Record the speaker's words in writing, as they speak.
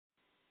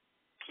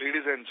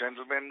Ladies and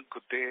gentlemen,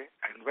 good day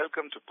and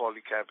welcome to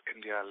Polycab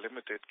India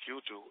Limited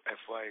Q2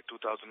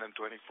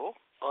 FY2024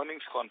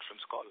 earnings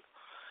conference call.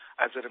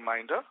 As a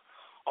reminder,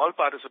 all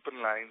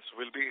participant lines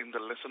will be in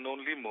the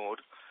listen-only mode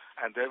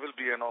and there will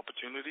be an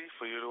opportunity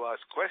for you to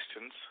ask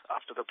questions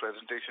after the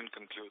presentation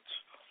concludes.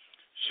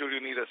 Should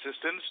you need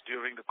assistance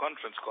during the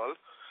conference call,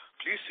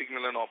 please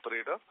signal an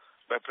operator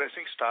by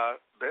pressing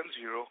star then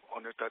 0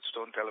 on your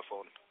touchtone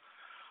telephone.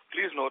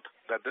 Please note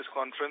that this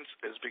conference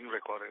is being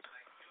recorded.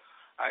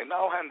 I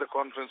now hand the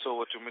conference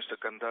over to Mr.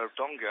 Gandharv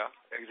Tongia,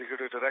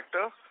 Executive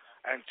Director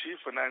and Chief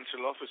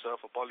Financial Officer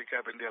for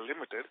Polycab India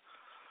Limited.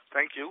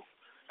 Thank you,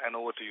 and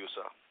over to you,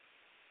 sir.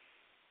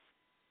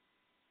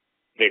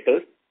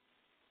 Later.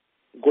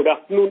 Good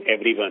afternoon,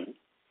 everyone,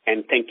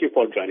 and thank you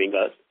for joining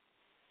us.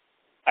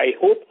 I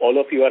hope all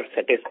of you are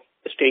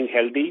staying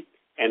healthy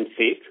and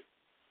safe.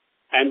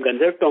 I am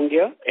Gandharv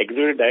Tongia,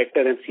 Executive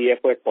Director and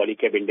CFO at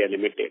Polycab India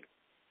Limited.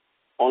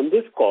 On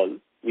this call,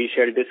 we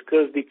shall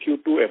discuss the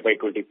Q2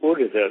 FY24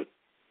 results,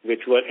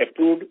 which were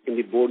approved in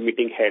the board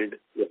meeting held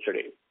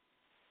yesterday.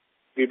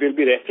 We will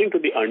be referring to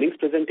the earnings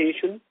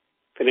presentation,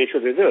 financial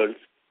results,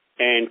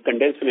 and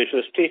condensed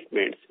financial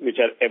statements,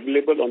 which are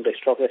available on the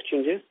stock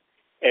exchanges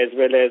as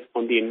well as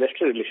on the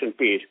investor relation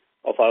page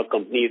of our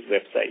company's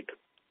website.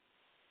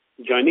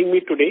 Joining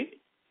me today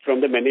from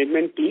the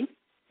management team,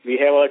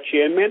 we have our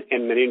Chairman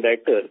and Managing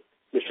Director,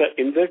 Mr.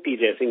 Inder T.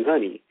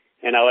 Jaisinghani,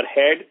 and our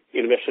Head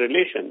Investor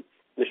Relations,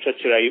 Mr.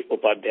 Chirayu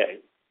Upadhyay.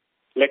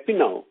 Let me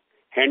now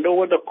hand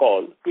over the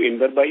call to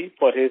Inder Bhai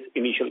for his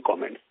initial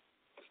comments.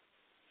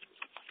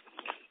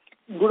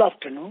 Good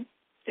afternoon,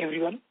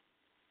 everyone.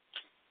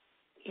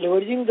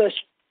 Leveraging the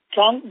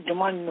strong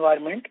demand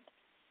environment,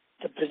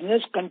 the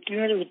business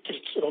continued with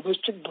its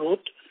robust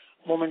growth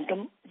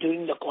momentum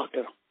during the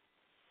quarter,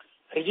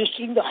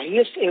 registering the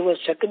highest ever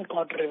second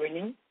quarter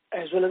revenue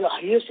as well as the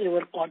highest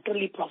ever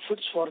quarterly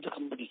profits for the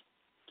company.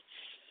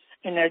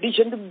 In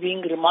addition to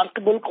being a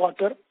remarkable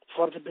quarter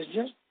for the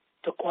business,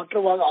 the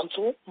quarter was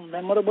also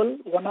memorable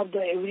one of the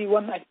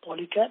everyone at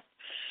Polycab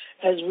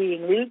as we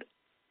unveiled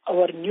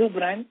our new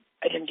brand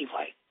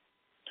Identify.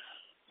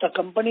 The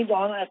company is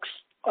on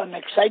an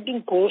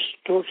exciting course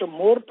towards a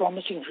more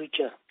promising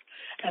future,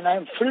 and I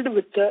am filled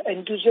with the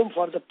enthusiasm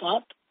for the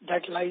path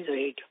that lies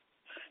ahead.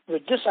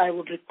 With this, I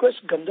would request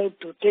Gandharv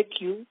to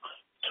take you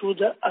through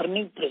the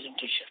earnings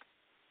presentation.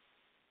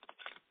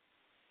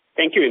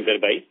 Thank you, Inder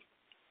Bhai.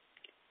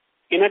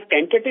 In a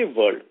tentative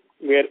world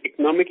where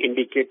economic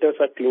indicators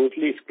are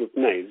closely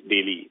scrutinized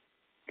daily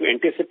to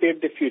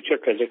anticipate the future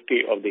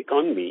trajectory of the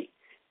economy,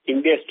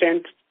 India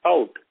stands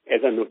out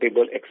as a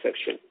notable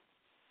exception.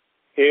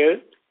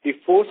 Here, the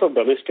force of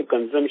domestic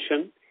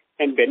consumption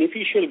and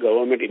beneficial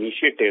government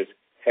initiatives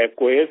have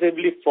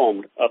cohesively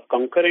formed a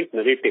concurrent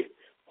narrative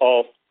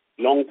of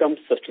long-term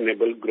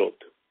sustainable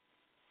growth.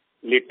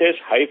 Latest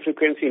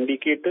high-frequency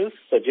indicators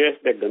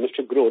suggest that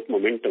domestic growth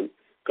momentum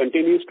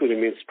continues to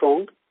remain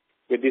strong,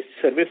 with the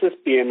services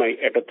PMI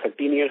at a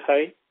 13-year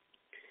high,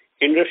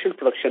 industrial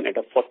production at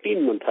a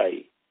 14-month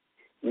high,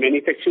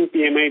 manufacturing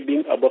PMI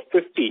being above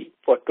 50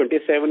 for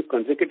 27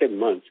 consecutive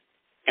months,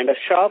 and a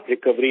sharp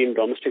recovery in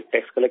domestic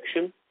tax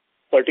collection,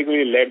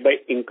 particularly led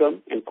by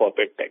income and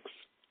corporate tax.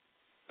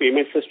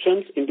 Payment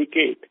systems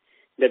indicate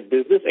that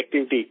business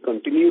activity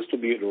continues to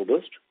be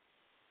robust,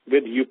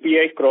 with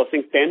UPI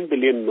crossing 10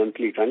 billion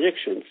monthly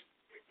transactions,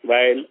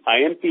 while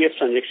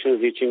IMPS transactions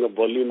reaching a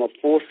volume of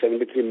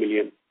 473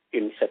 million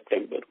in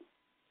September.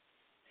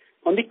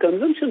 On the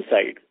consumption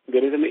side,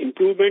 there is an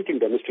improvement in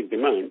domestic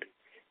demand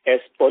as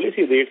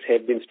policy rates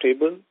have been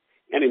stable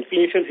and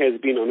inflation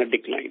has been on a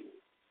decline.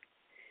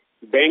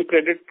 Bank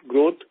credit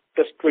growth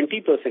plus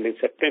 20% in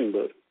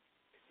September,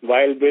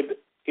 while with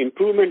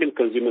improvement in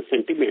consumer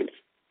sentiments,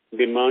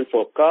 demand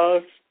for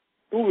cars,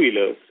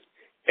 two-wheelers,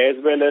 as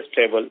well as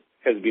travel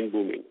has been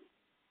booming.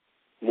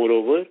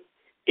 Moreover,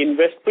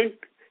 investment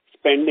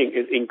spending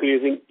is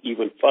increasing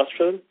even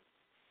faster,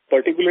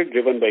 particularly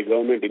driven by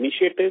government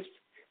initiatives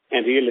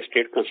and real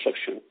estate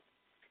construction.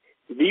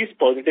 These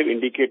positive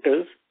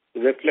indicators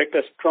reflect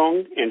a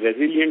strong and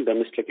resilient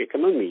domestic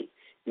economy,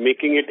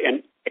 making it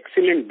an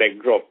excellent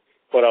backdrop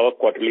for our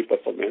quarterly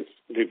performance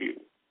review.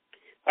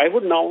 I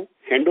would now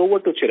hand over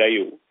to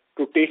Chirayu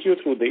to take you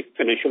through the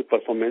financial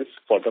performance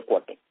for the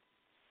quarter.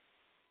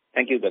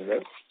 Thank you,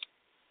 Gandharv.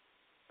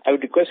 I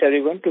would request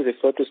everyone to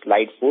refer to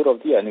slide 4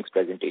 of the earnings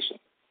presentation.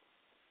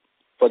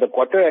 For the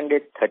quarter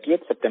ended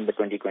 30th September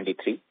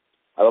 2023,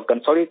 our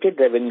consolidated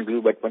revenue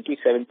grew by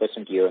 27%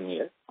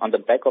 year-on-year on the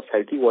back of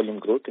healthy volume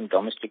growth in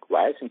domestic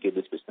wires and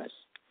cables business.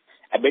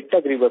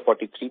 EBITDA grew by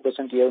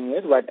 43%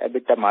 year-on-year, while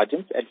EBITDA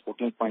margins at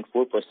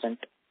 14.4%,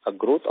 a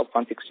growth of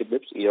 160 basis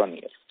points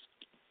year-on-year.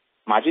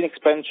 Margin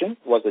expansion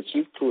was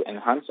achieved through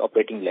enhanced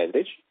operating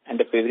leverage and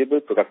a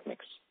favorable product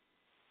mix.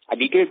 A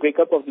detailed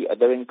breakup of the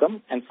other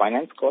income and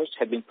finance costs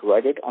have been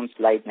provided on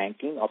slide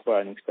 19 of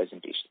our earnings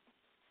presentation.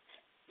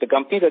 The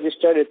company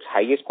registered its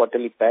highest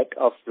quarterly PAT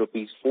of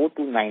rupees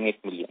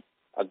 4,298 million,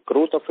 a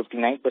growth of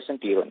 59%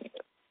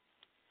 year-on-year.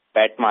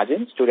 PAT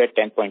margin stood at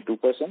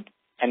 10.2%,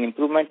 an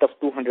improvement of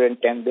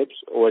 210 bps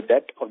over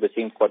that of the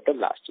same quarter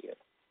last year.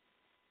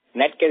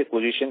 Net cash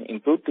position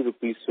improved to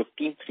rupees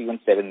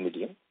 15,317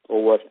 million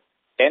over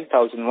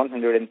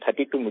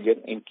 10,132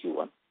 million in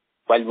Q1,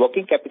 while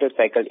working capital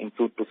cycle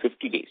improved to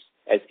 50 days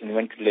as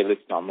inventory levels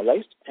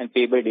normalized and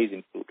payable days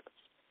improved.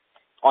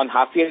 On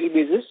half-yearly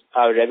basis,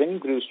 our revenue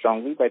grew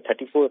strongly by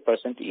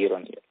 34%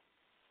 year-on-year.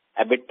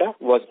 EBITDA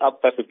was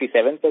up by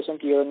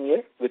 57%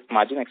 year-on-year with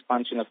margin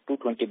expansion of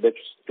 220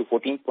 bps to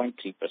 14.3%.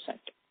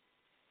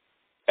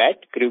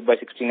 PAT grew by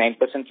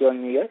 69%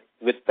 year-on-year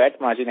with PAT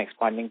margin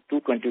expanding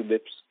 220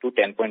 bps to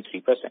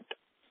 10.3%.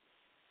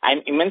 I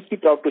am immensely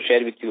proud to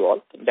share with you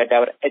all that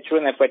our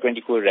H1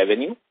 FY24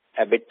 revenue,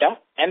 EBITDA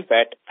and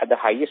PAT are the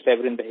highest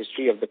ever in the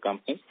history of the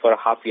company for a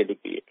half-yearly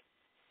period.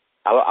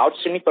 Our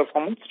outstanding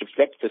performance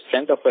reflects the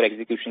strength of our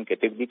execution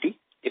capability,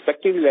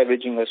 effectively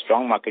leveraging a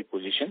strong market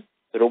position,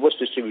 robust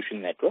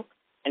distribution network,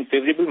 and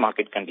favorable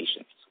market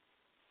conditions.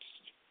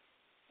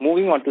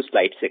 Moving on to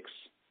slide 6.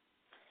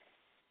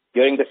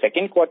 During the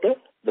second quarter,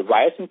 the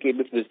wires and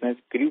cables business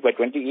grew by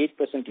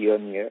 28%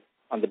 year-on-year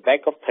on the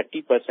back of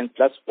 30%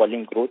 plus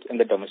volume growth in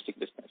the domestic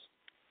business.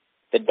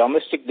 The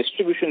domestic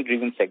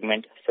distribution-driven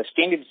segment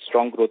sustained its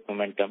strong growth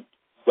momentum,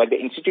 while the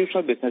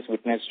institutional business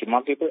witnessed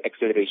remarkable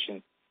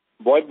acceleration,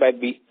 buoyed by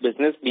the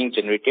business being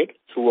generated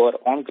through our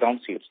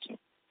on-ground sales team.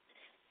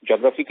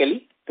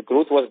 Geographically, the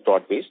growth was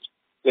broad-based,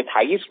 with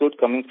highest growth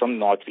coming from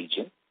North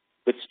region,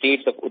 with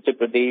states of Uttar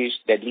Pradesh,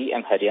 Delhi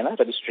and Haryana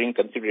registering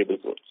considerable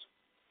growth.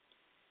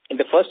 In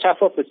the first half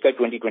of fiscal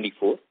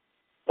 2024,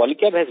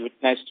 Polycab has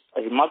witnessed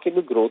a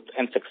remarkable growth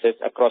and success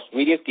across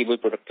various cable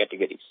product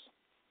categories.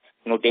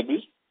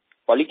 Notably,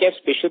 Polycab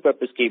special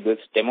purpose cables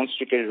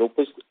demonstrated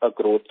robust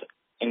growth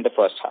in the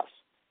first half.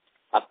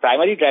 A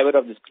primary driver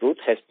of this growth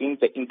has been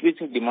the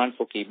increasing demand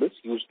for cables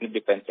used in the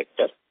defense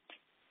sector,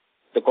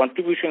 the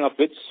contribution of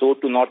which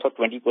soared to north of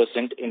 20%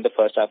 in the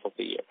first half of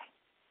the year.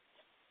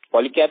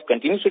 Polycab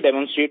continues to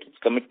demonstrate its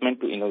commitment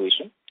to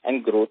innovation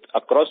and growth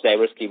across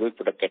diverse cable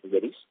product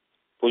categories,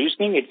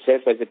 positioning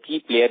itself as a key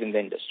player in the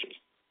industry.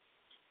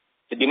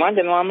 The demand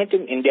environment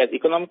in India's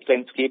economic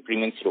landscape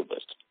remains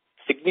robust,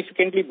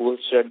 significantly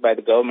bolstered by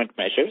the government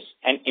measures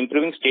and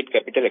improving state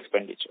capital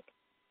expenditure.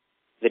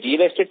 The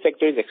real estate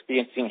sector is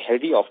experiencing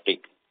healthy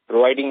offtake,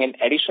 providing an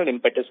additional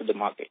impetus to the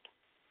market.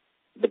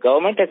 The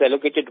government has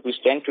allocated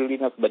 ₹10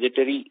 trillion of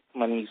budgetary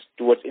monies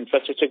towards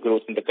infrastructure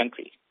growth in the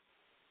country.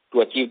 To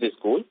achieve this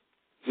goal,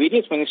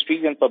 various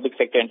ministries and public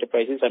sector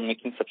enterprises are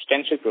making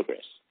substantial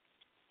progress.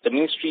 The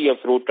Ministry of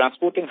Road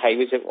Transport and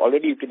Highways have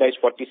already utilized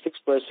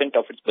 46%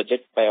 of its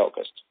budget by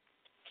August.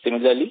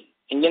 Similarly,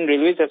 Indian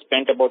Railways has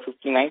spent about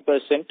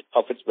 59%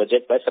 of its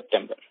budget by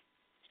September.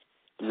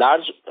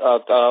 Large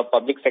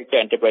public sector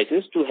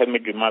enterprises too have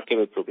made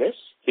remarkable progress,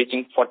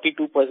 reaching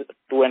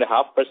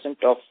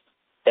 42.5% of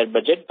their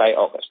budget by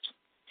August.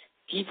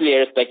 Key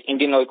players like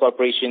Indian Oil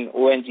Corporation,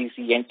 ONGC,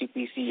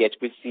 NTPC,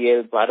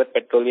 HPCL, Bharat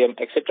Petroleum,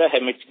 etc.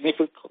 have made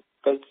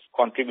significant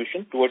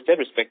contribution towards their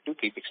respective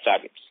capex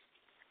targets.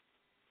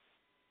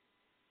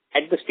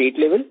 At the state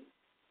level,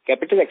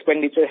 capital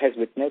expenditure has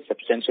witnessed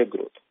substantial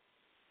growth.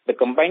 The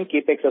combined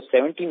capex of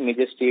 17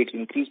 major states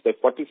increased by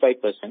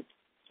 45%,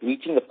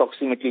 reaching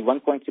approximately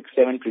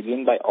 1.67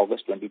 trillion by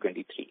August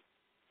 2023.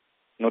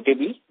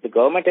 Notably, the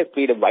government has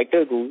played a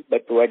vital role by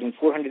providing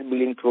 400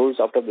 billion crores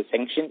out of the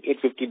sanctioned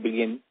 850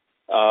 billion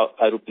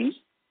rupees,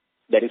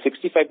 that is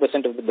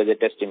 65% of the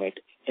budget estimate,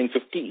 in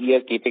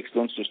 50-year capex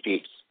loans to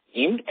states,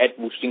 aimed at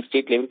boosting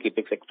state-level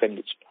capex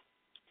expenditure.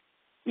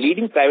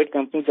 Leading private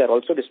companies are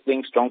also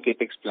displaying strong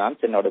capex plans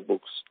and order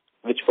books,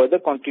 which further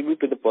contribute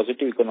to the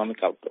positive economic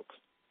outlook.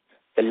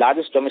 The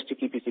largest domestic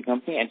EPC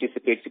company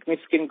anticipates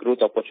significant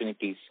growth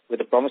opportunities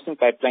with a promising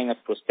pipeline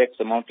of prospects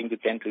amounting to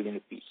 10 trillion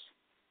rupees.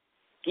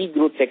 Key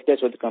growth sectors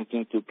for the company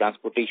include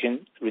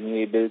transportation,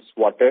 renewables,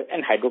 water,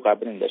 and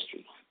hydrocarbon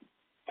industry.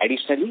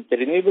 Additionally, the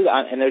renewable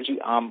energy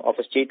arm of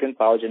a state-owned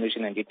power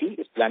generation entity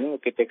is planning a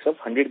capex of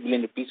 100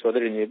 billion rupees for the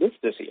renewables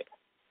this year.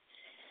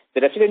 The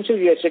residential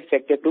real estate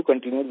sector too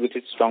continued with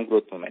its strong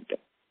growth momentum.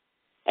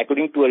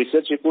 According to a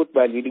research report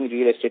by a leading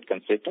real estate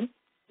consultant,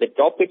 the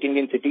top 8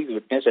 Indian cities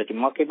witnessed a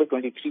remarkable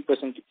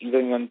 23%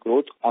 year-on-year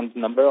growth on the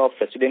number of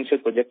residential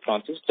project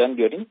launches done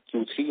during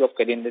Q3 of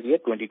calendar year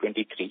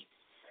 2023,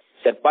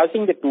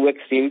 surpassing the 2x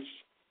sales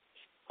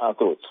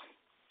growth.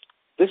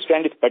 This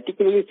trend is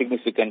particularly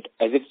significant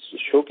as it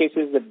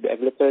showcases the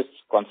developers'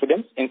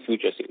 confidence in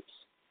future sales.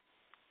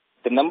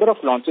 The number of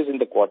launches in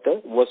the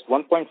quarter was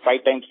 1.5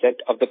 times that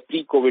of the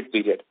pre-COVID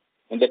period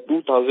in the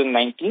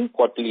 2019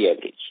 quarterly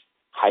average,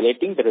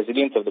 highlighting the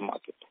resilience of the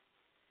market.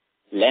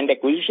 Land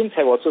acquisitions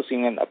have also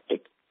seen an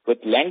uptick, with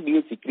land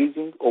deals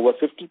increasing over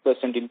 50%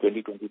 in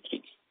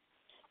 2023.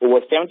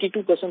 Over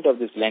 72% of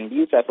these land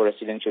deals are for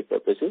residential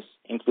purposes,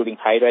 including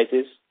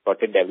high-rises,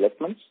 plotted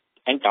developments,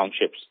 and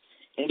townships,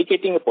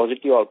 indicating a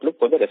positive outlook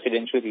for the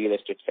residential real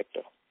estate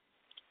sector.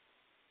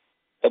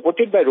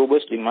 Supported by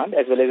robust demand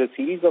as well as a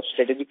series of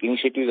strategic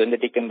initiatives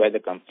undertaken by the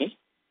company,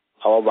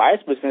 our wires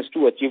business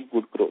too achieved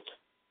good growth.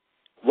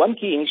 One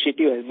key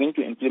initiative has been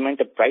to implement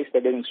a price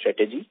laddering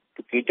strategy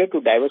to cater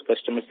to diverse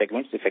customer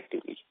segments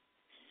effectively.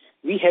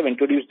 We have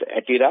introduced the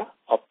Atira,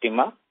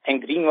 Optima,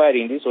 and Greenwire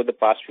ranges over the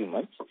past few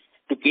months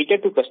to cater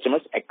to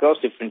customers across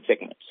different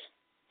segments.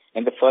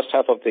 In the first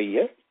half of the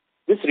year,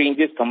 these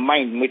ranges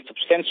combined made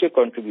substantial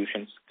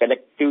contributions,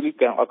 collectively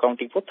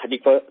accounting for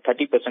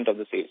 30% of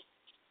the sales.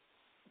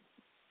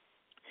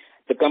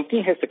 The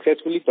company has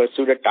successfully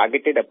pursued a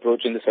targeted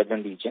approach in the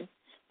southern region,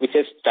 which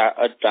has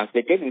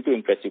translated into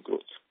impressive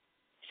growth.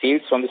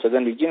 Sales from the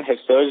southern region have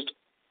surged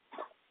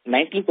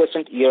 19%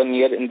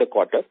 year-on-year in the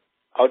quarter,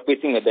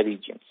 outpacing other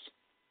regions.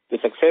 The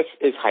success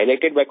is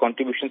highlighted by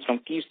contributions from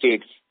key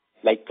states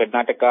like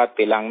Karnataka,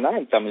 Telangana,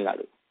 and Tamil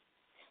Nadu.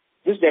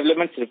 These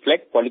developments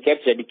reflect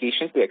Polycab's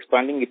dedication to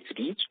expanding its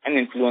reach and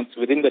influence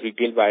within the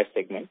retail buyer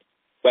segment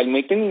while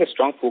maintaining a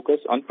strong focus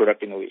on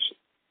product innovation.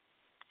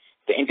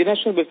 The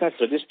international business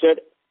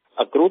registered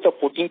a growth of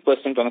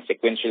 14% on a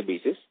sequential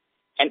basis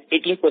and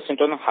 18%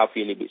 on a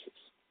half-yearly basis.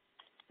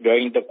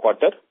 During the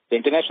quarter, the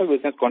international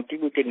business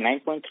contributed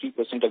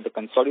 9.3% of the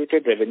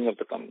consolidated revenue of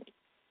the company.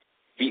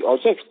 We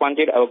also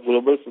expanded our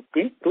global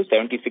footprint to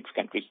 76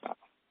 countries now.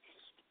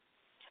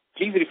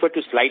 Please refer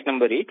to slide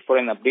number 8 for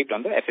an update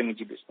on the FMEG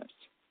business.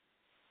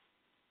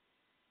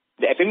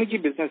 The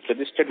FMEG business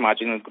registered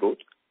marginal growth,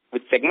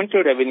 with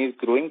segmental revenues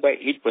growing by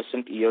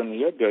 8%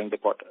 year-on-year during the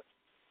quarter.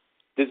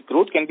 This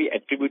growth can be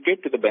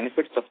attributed to the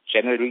benefits of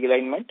channel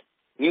realignment,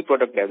 new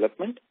product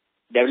development,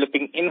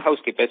 developing in-house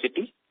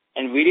capacity,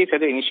 and various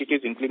other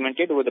initiatives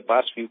implemented over the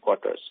past few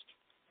quarters,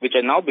 which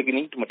are now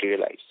beginning to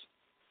materialize.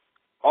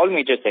 All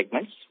major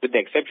segments, with the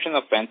exception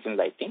of fans and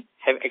lighting,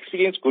 have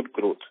experienced good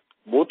growth,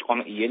 both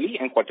on a yearly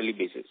and quarterly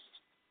basis.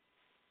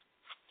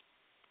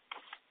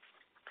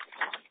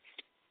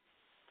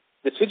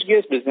 The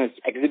switchgears business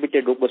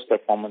exhibited robust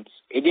performance,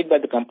 aided by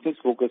the company's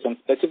focus on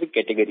specific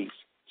categories,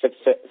 such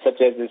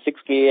as the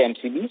 6KA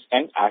MCBs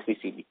and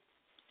RCCB.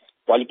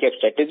 Polycab's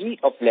strategy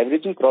of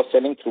leveraging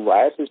cross-selling through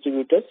wires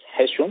distributors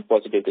has shown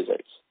positive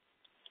results.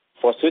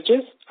 For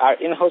switches, our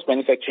in-house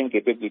manufacturing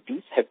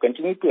capabilities have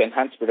continued to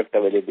enhance product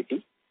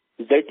availability,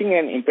 resulting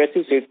in an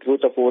impressive sales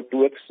growth of over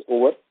 2x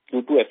over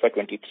Q2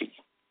 FY23.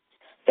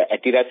 The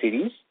Atira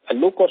series, a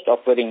low-cost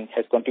offering,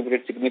 has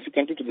contributed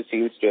significantly to the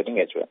sales during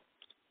H1.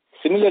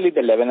 Similarly,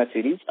 the Levena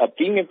series, a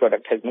premium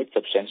product, has made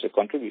substantial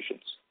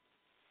contributions.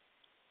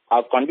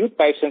 Our conduit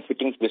pipes and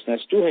fittings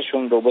business too has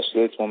shown robust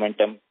sales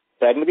momentum,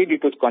 primarily due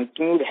to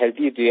continued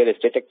healthy real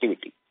estate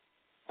activity.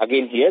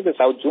 Again here, the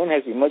South Zone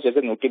has emerged as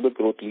a notable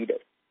growth leader.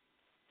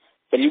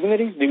 The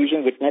luminaries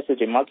division witnessed a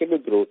remarkable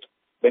growth,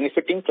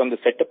 benefiting from the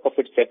setup of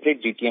its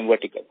separate GTM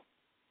vertical.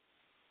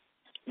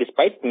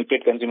 Despite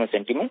muted consumer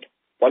sentiment,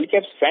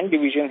 Polycab's fan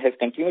division has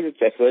continued its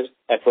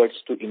efforts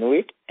to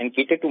innovate and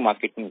cater to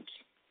market needs.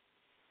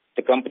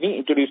 The company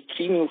introduced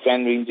 3 new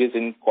fan ranges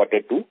in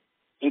Q2,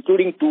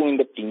 including 2 in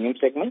the premium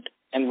segment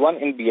and 1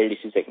 in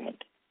BLDC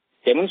segment,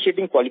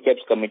 demonstrating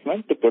Polycab's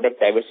commitment to product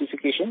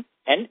diversification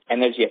and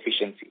energy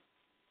efficiency.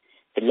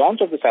 The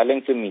launch of the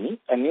Silencer Mini,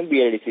 a new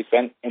BLDC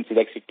fan in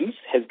select cities,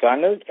 has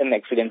garnered an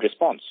excellent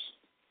response.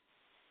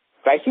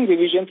 Pricing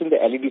revisions in the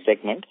LED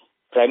segment,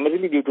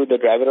 primarily due to the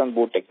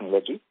driver-on-board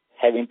technology,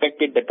 have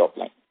impacted the top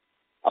line.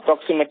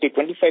 Approximately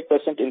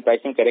 25% in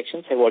pricing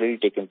corrections have already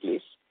taken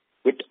place,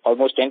 with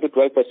almost 10 to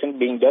 12%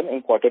 being done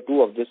in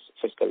Q2 of this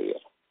fiscal year.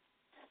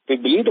 We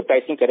believe the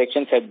pricing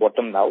corrections have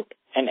bottomed out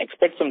and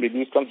expect some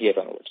relief from here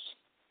onwards.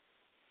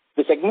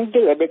 The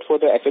segmental EBIT for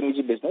the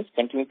FMEG business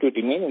continued to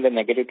remain in the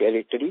negative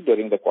territory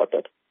during the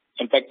quarter,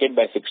 impacted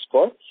by fixed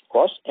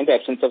costs in the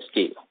absence of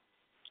scale.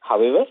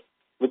 However,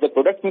 with the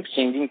product mix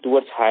changing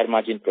towards higher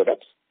margin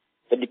products,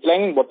 the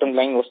declining bottom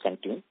line was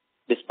contained,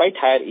 despite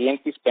higher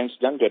A&P spends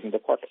done during the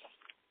quarter.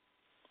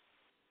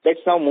 Let's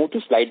now move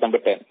to slide number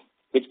 10,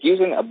 which gives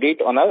an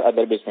update on our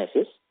other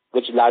businesses,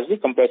 which largely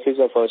comprises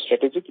of our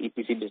strategic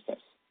EPC business.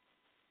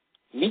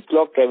 We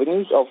clocked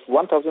revenues of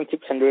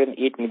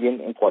 1,608 million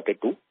in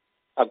Q2,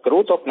 a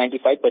growth of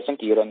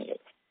 95% year-on-year.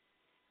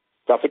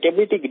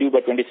 Profitability grew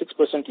by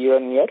 26%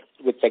 year-on-year,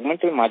 with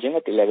segmental margin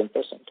at 11%.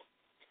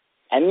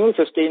 Annual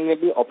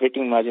sustainable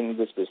operating margin in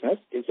this business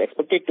is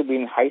expected to be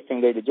in high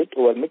single digit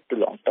over mid to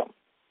long term.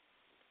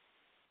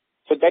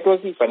 So that was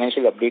the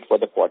financial update for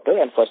the quarter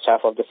and first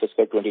half of the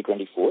fiscal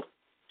 2024.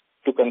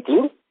 To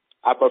conclude,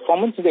 our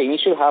performance in the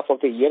initial half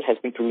of the year has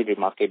been truly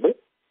remarkable,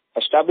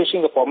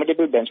 establishing a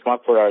formidable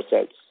benchmark for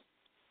ourselves.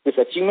 This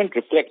achievement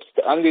reflects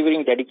the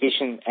unwavering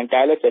dedication and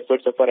tireless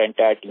efforts of our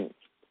entire team.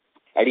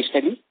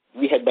 Additionally,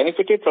 we have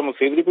benefited from a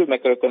favorable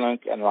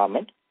macroeconomic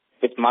environment,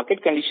 with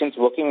market conditions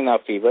working in our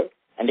favor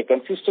and a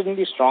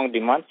consistently strong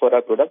demand for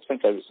our products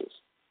and services.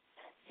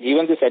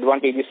 Given these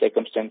advantageous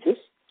circumstances,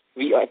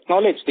 we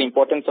acknowledge the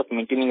importance of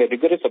maintaining a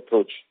rigorous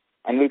approach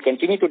and will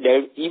continue to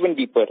delve even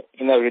deeper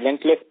in our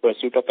relentless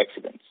pursuit of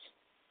excellence.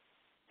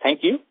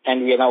 Thank you,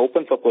 and we are now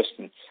open for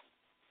questions.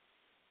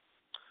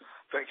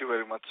 Thank you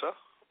very much, sir.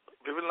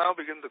 We will now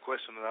begin the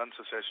question and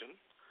answer session.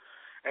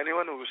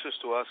 Anyone who wishes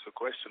to ask a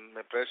question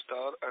may press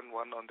star and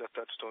 1 on their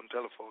touchtone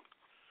telephone.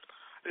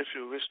 If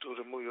you wish to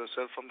remove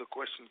yourself from the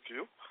question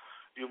queue,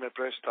 you may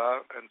press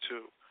star and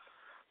 2.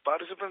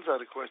 Participants are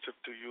requested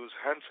to use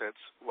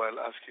handsets while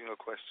asking a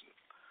question.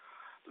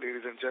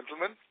 Ladies and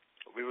gentlemen,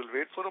 we will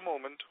wait for a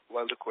moment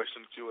while the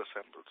question queue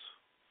assembles.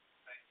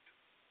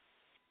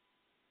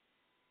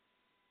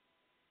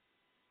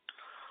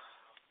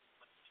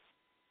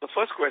 The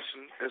first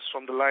question is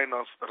from the line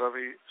of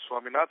Ravi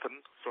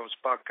Swaminathan from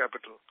Spark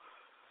Capital.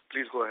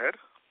 Please go ahead.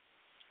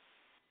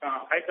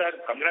 Hi, sir.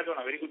 Congrats on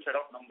a very good set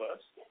of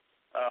numbers.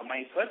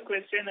 My first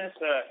question is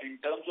in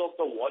terms of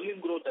the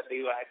volume growth that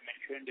you had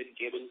mentioned in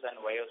cables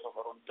and wires of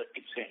around 30%.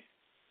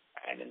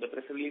 And in the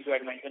press release, you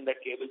had mentioned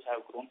that cables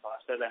have grown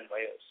faster than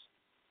wires.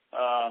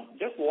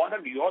 Just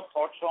wanted your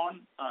thoughts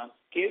on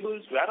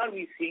cables. Where are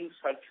we seeing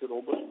such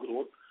robust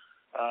growth?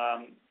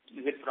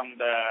 Is it from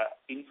the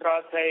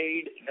infra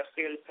side,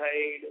 industrial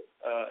side,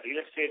 real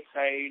estate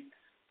side?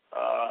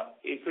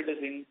 If it is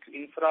in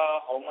infra,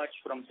 how much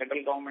from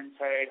central government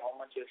side, how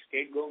much is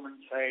state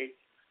government side?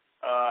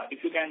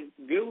 If you can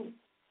give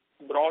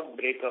broad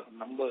breakup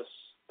numbers,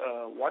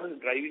 what is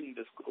driving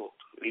this growth?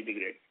 Really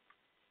great.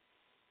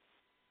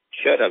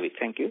 Sure, Ravi.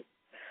 Thank you.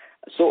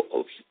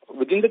 So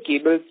within the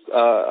cables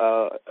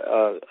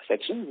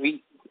section,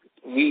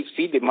 we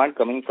see demand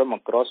coming from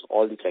across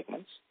all the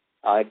segments.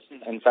 It's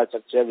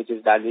infrastructure, which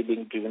is largely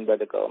being driven by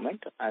the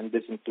government, and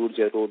this includes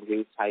your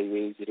roadways,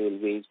 highways,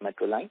 railways,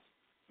 metro lines.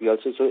 We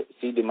also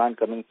see demand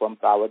coming from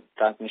power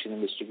transmission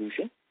and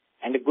distribution,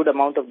 and a good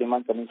amount of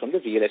demand coming from the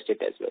real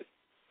estate as well.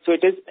 So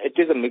it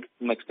is a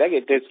mixed bag.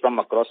 It is from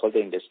across all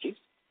the industries.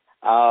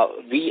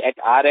 We at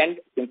our end,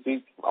 since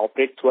we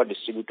operate through our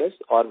distributors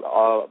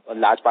or a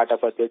large part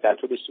of our sales are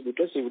through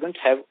distributors, we wouldn't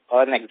have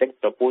an exact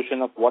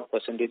proportion of what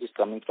percentage is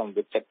coming from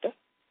which sector.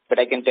 But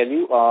I can tell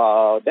you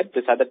that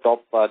these are the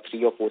top 3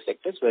 or 4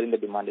 sectors wherein the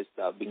demand is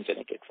being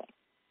generated from.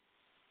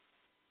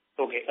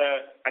 Okay.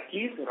 At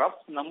least rough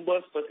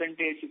numbers,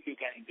 percentage, if you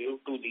can give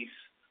to these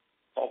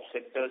top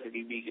sectors, it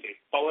will be great.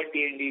 Power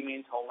T&D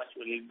means how much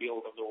will it be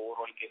out of the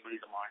overall cable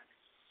demand?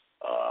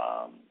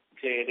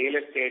 Say real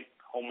estate,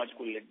 how much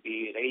will it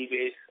be?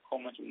 Railways, how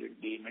much will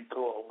it be?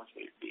 Metro, how much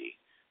will it be?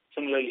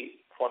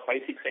 Similarly, for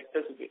 5-6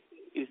 sectors,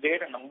 is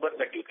there a number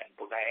that you can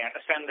put? I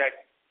understand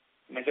that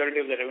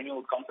majority of the revenue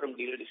would come from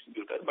dealer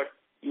distributor, but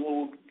you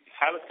would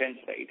have a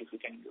sense, right? If you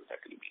can do that,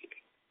 it will be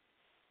great.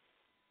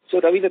 So,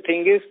 Ravi, the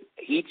thing is,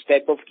 each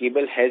type of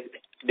cable has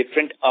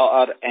different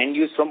end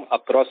use from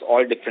across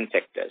all different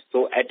sectors.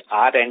 So, at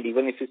our end,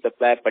 even if you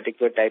supply a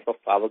particular type of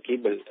power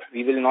cable,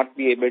 we will not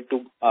be able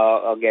to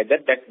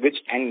gather that which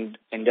end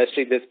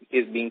industry this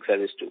is being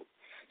serviced to.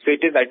 So,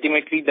 it is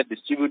ultimately the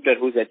distributor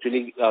who is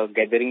actually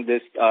gathering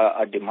this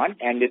demand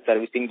and is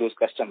servicing those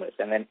customers.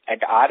 And then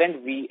at our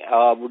end, we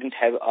wouldn't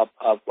have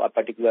a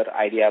particular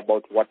idea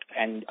about what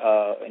end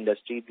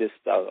industry this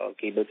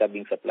cables are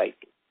being supplied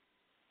to.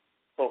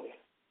 Okay.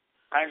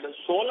 And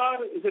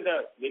solar, is it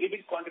a very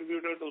big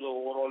contributor to the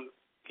overall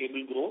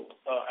cable growth?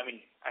 I mean,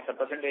 as a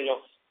percentage of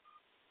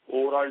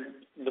overall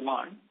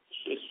demand,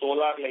 is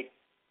solar like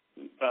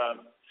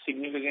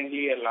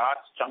significantly a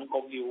large chunk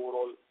of the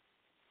overall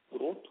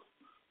growth?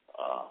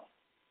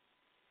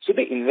 So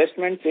the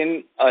investments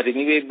in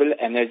renewable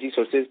energy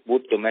sources,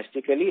 both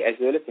domestically as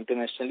well as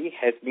internationally,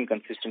 has been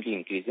consistently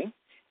increasing.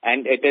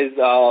 And it is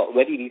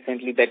very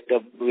recently that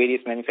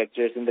various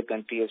manufacturers in the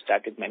country have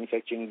started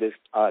manufacturing this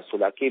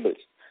solar cables.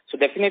 So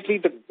definitely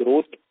the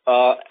growth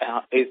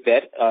is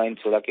there in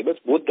solar cables,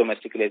 both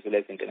domestically as well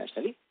as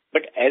internationally.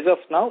 But as of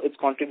now, its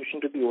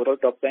contribution to the overall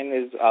top line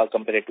is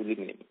comparatively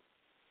minimal.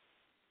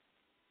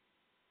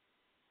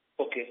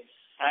 Okay.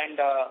 And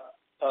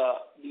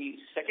the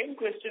second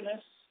question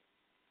is,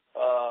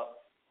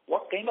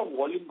 what kind of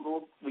volume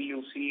growth will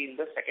you see in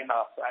the second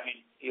half? I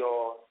mean,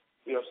 your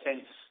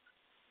sense,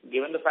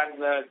 given the fact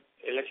that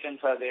elections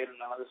are there in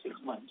another 6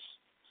 months,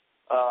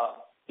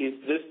 is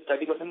this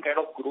 30% kind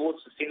of growth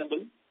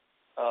sustainable?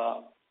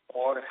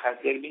 Or has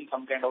there been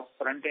some kind of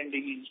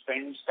front-ending in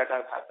spends that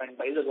have happened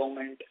by the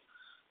government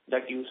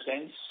that you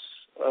sense?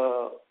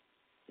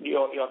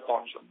 Your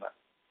thoughts on that?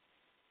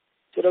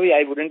 So, Ravi,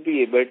 I wouldn't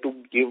be able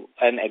to give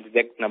an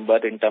exact number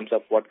in terms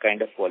of what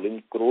kind of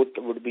volume growth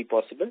would be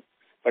possible.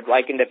 But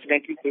I can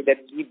definitely say that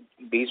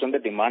based on the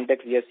demand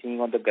that we are seeing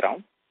on the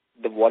ground,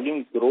 the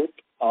volume growth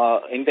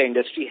in the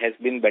industry has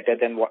been better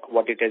than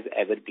what it has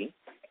ever been.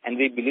 And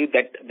we believe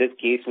that this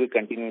case will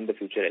continue in the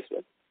future as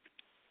well.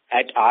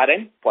 At our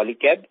end,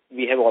 Polycab,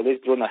 we have always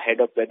grown ahead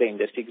of where the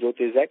industry growth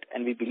is at,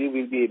 and we believe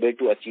we'll be able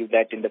to achieve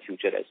that in the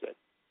future as well.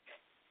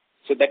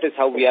 So that is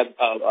how we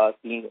are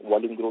seeing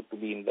volume growth to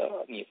be in the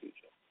near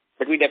future.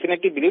 But we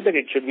definitely believe that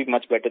it should be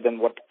much better than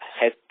what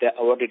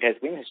it has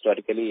been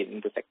historically in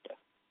the sector.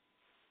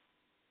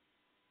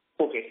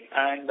 Okay.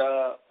 And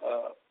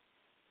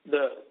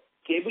the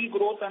cable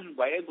growth and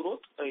wire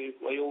growth,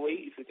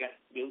 YOY, if you can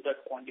give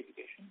that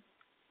quantification,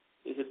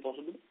 is it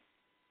possible?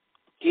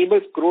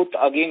 Cables growth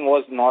again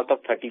was north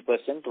of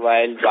 30%,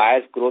 while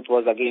wires growth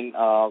was again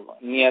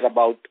near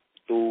about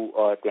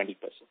to 20%.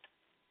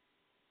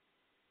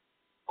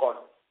 Got it.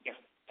 Yeah.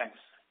 Thanks.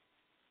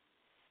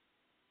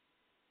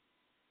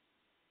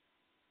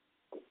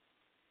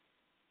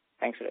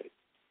 Thanks, Ravi.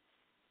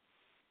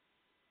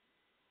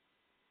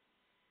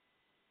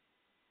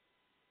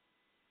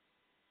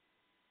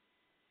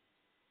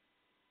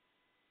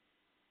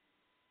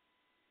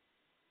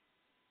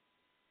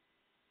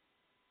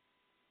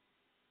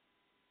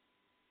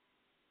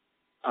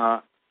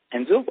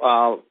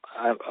 Enzo,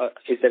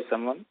 is there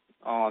someone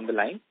on the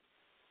line?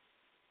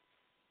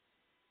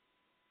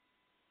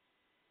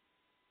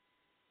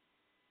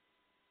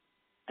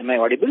 Am I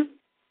audible?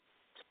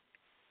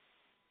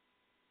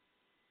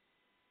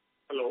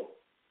 Hello.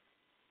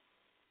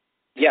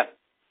 Yeah.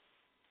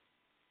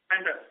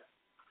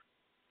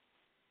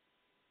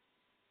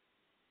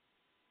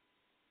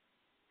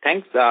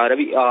 Thanks,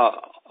 Ravi.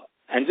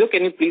 Enzo,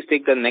 can you please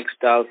take the next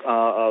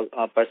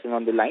person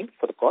on the line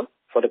for the call,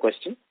 for the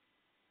question?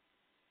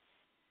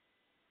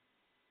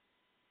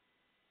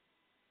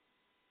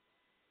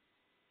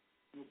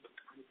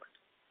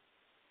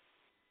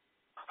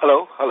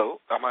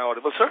 Hello. Am I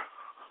audible, sir?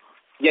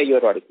 Yeah,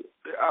 you're audible.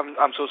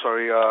 I'm so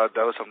sorry.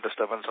 There was some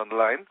disturbance on the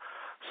line,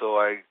 so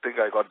I think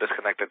I got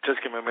disconnected.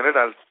 Just give me a minute.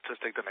 I'll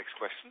just take the next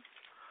question.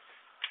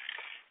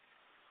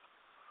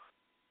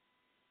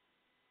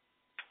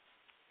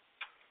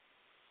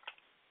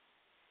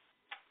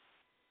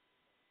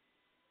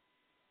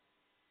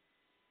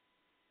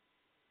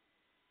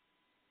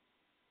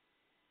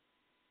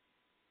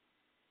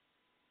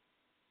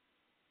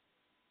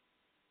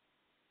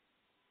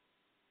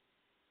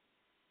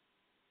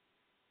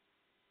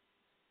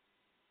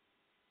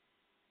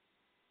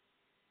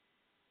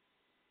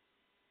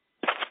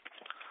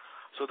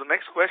 So the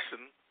next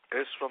question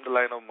is from the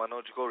line of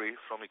Manoj Gori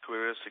from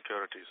Equirus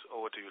Securities.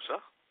 Over to you,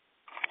 sir.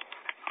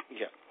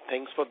 Yeah,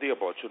 thanks for the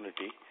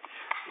opportunity.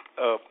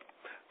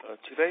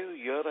 Chirayu,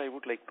 here I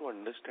would like to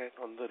understand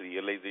on the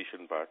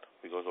realization part,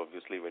 because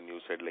obviously when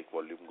you said like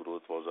volume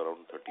growth was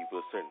around 30%,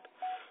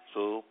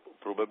 so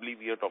probably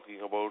we are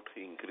talking about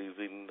increase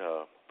in,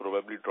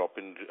 probably drop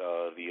in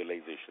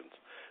realizations.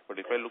 But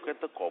if I look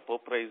at the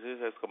copper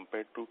prices as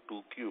compared to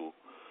 2Q,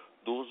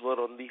 those were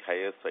on the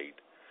higher side.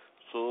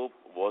 So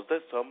was there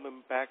some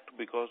impact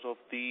because of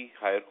the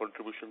higher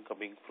contribution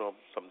coming from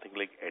something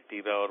like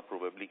Etira, or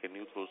probably can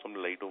you throw some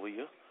light over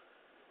here?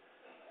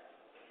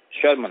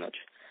 Sure, Manoj.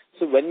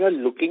 So when you are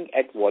looking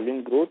at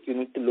volume growth, you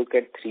need to look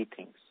at three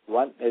things.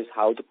 One is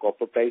how the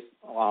copper price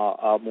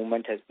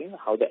movement has been,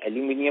 how the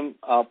aluminium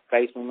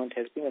price movement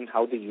has been, and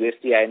how the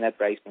USD INR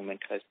price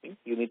movement has been.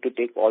 You need to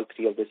take all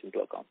three of this into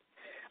account.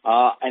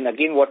 And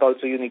again, what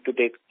also you need to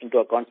take into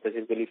account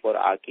specifically for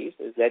our case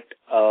is that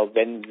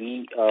when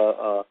we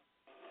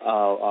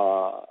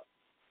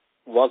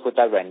work with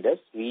our vendors,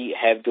 we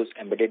have those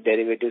embedded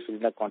derivatives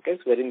within the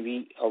contracts wherein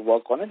we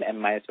work on an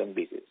M-1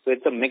 basis. So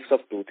it's a mix of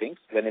two things.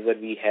 Whenever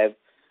we have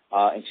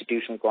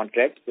institutional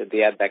contracts,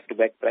 they are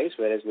back-to-back price,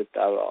 whereas with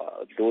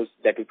those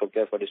that we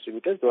procure for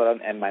distributors, they are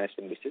on M-1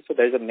 basis. So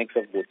there is a mix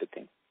of both the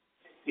things.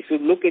 If you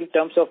look in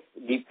terms of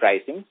the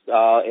pricing,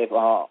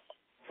 for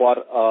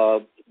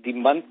the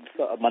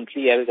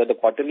monthly average or the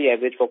quarterly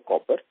average for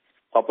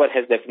copper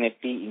has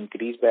definitely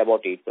increased by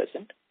about 8%.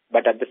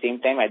 But at the same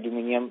time,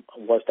 aluminium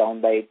was down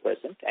by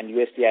 8% and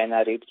USD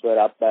INR rates were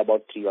up by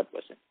about 3%.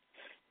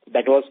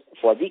 That was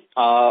for the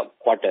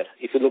quarter.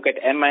 If you look at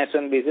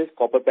M-1 basis,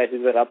 copper prices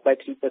were up by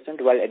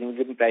 3%, while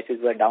aluminium prices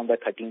were down by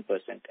 13%,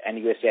 and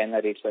USD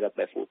INR rates were up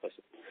by 4%. So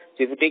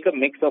if you take a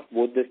mix of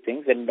both these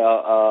things, and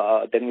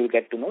then you'll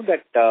get to know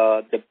that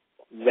the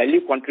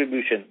value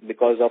contribution,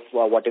 because of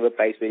whatever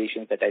price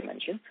variations that I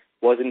mentioned,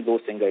 was in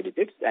those single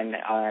digits, and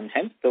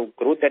hence the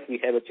growth that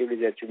we have achieved is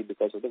actually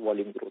because of the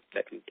volume growth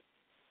that we did.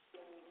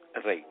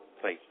 Right.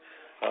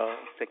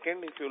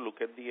 Second, if you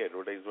look at the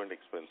advertisement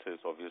expenses,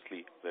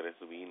 obviously there has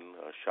been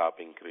a sharp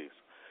increase,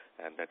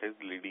 and that has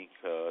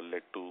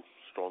led to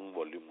strong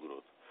volume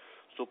growth.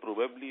 So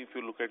probably if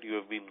you look at, you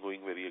have been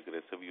going very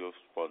aggressive, you have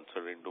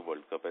sponsored into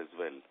World Cup as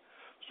well.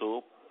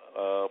 So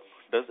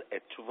does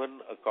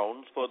H1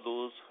 account for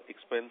those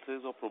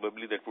expenses, or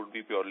probably that would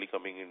be purely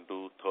coming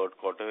into third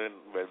quarter, and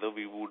whether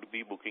we would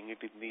be booking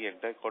it in the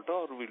entire quarter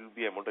or we will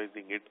be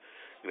amortizing it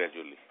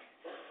gradually?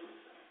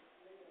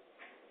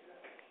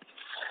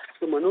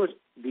 So Manoj,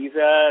 these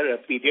are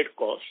period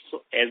costs.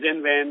 So as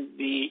and when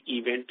the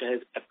event has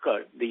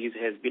occurred, these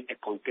has been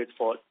accounted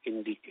for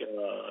in the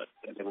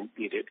relevant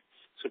period.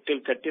 So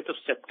till 30th of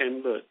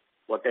September,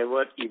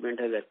 whatever event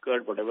has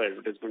occurred, whatever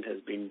advertisement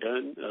has been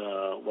done,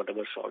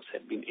 whatever shots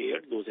have been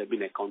aired, those have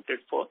been accounted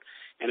for.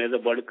 And as the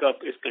World Cup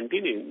is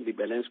continuing, the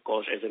balance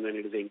cost as and when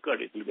it is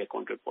incurred, it will be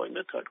accounted for in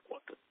the third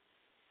quarter.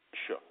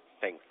 Sure.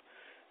 Thanks.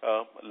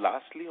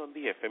 Lastly, on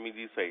the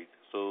FMEG side,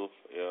 so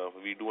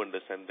we do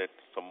understand that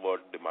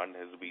somewhat demand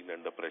has been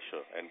under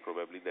pressure, and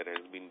probably there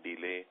has been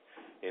delay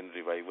in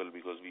revival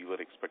because we were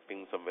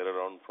expecting somewhere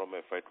around from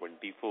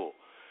FY24,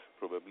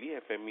 probably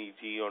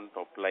FMEG on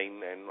top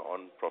line and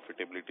on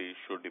profitability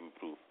should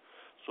improve.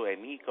 So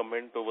any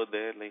comment over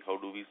there, like how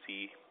do we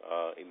see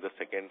in the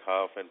second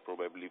half and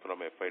probably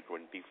from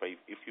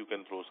FY25, if you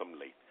can throw some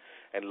light?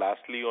 And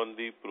lastly, on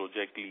the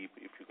Project Leap,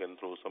 if you can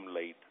throw some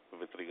light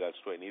with regards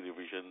to any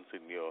revisions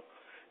in your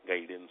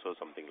guidance or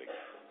something like that.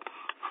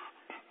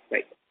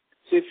 Right.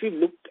 So if you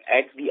look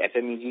at the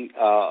FMEG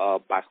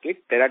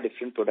basket, there are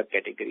different product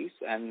categories,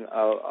 and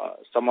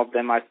some of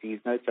them are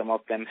seasonal, some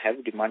of them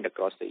have demand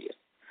across the year.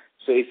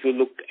 So if you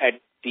look at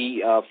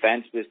the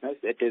fans business,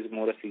 it is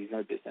more a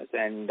seasonal business,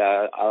 and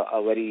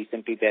very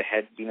recently there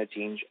had been a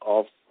change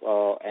of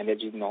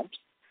energy norms.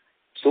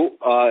 So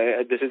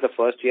this is the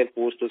first year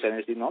post those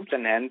energy norms,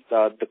 and hence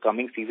the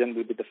coming season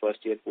will be the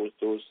first year post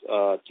those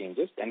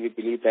changes. And we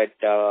believe that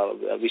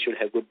we should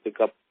have good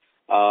pickup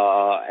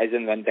as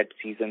and when that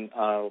season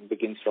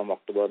begins from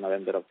October,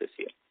 November of this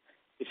year.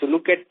 If you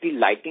look at the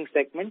lighting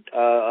segment,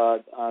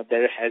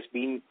 there has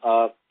been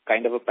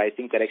kind of a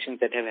pricing corrections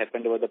that have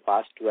happened over the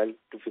past 12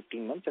 to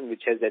 15 months, and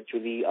which has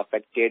actually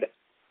affected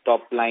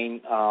top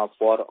line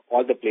for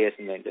all the players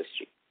in the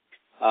industry.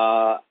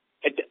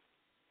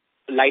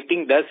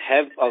 Lighting does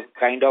have a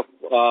kind of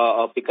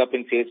a pickup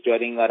in sales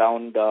during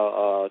around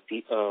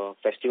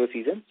festival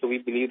season. So we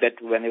believe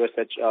that whenever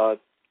such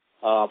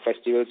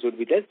festivals would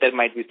be there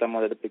might be some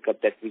other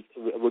pickup that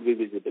would be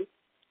visible.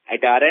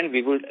 At our end,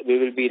 we will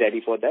be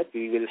ready for that.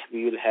 We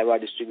will have our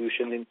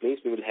distribution in place.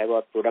 We will have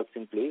our products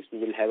in place. We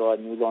will have our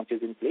new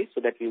launches in place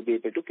so that we will be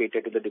able to cater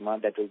to the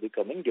demand that will be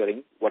coming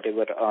during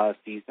whatever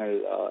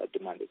seasonal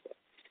demand is there.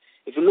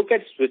 If you look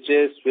at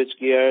switches, switch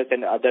gears,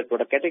 and other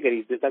product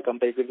categories, these are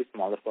comparatively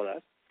smaller for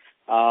us.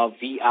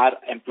 We are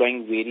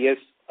employing various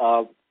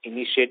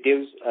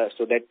initiatives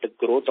so that the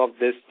growth of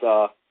this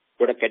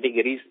product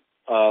categories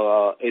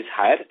is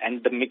higher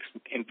and the mix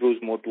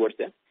improves more towards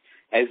them.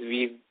 As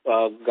we've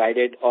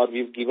guided or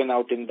we've given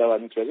out in the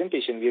earnings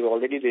presentation, we are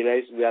already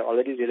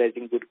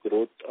realizing good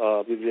growth.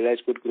 We've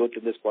realized good growth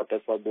in this quarter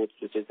for both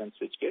switches and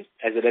switch gears,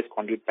 as well as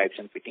conduit pipes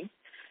and fittings.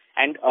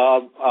 And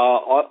a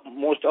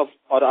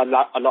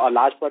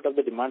large part of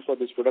the demand for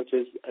these products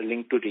is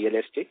linked to real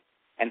estate.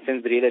 And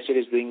since real estate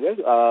is doing well,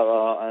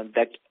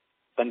 that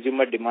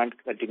consumer demand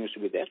continues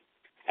to be there.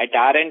 At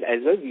our end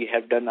as well, we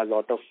have done a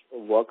lot of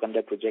work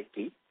under Project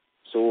 3.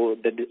 So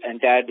the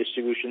entire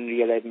distribution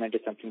realignment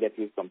is something that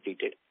we've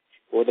completed.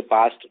 Over the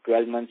past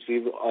 12 months,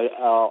 we've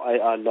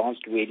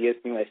launched various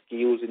new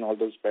SKUs in all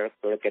those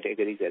product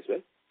categories as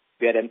well.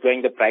 We are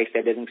employing the price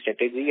adjusting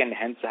strategy and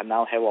hence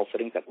now have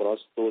offerings across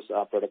those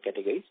product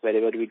categories.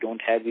 Wherever we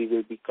don't have, we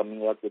will be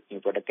coming out with new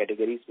product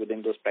categories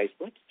within those price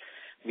points.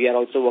 We are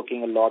also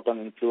working a lot on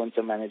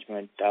influencer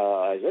management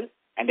as well.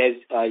 And as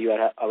you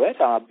are aware,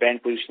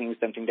 brand positioning is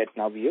something that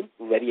now we have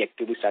very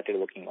actively started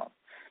working on.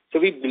 So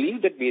we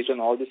believe that based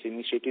on all these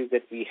initiatives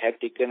that we have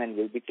taken and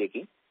will be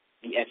taking,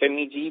 the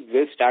FMEG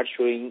will start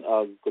showing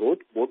growth,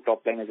 both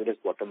top line as well as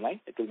bottom line.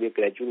 It will be a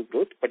gradual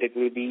growth, but it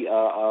will be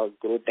a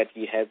growth that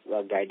we have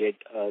guided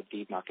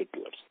the market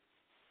towards.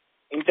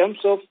 In terms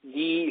of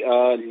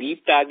the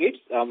leap targets,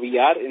 we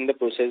are in the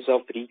process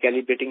of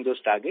recalibrating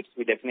those targets.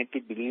 We definitely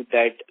believe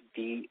that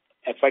the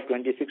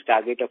FY26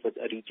 target of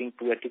reaching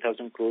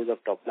 20,000 crores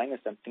of top line is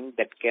something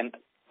that can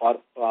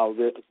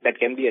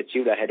be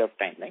achieved ahead of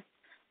timeline.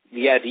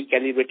 We are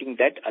recalibrating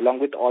that along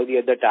with all the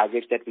other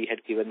targets that we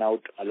had given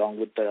out along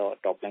with the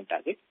top line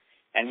target.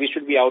 And we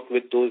should be out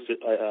with those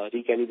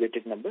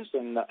recalibrated numbers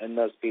in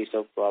the space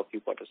of a few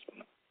quarters from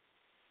now.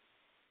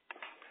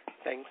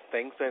 Thanks,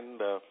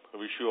 and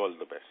wish you all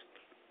the best.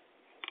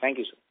 Thank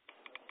you, sir.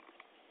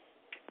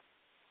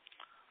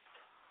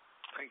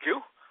 Thank you.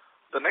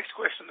 The next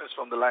question is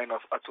from the line of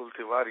Atul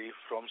Tiwari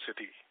from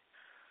Citi.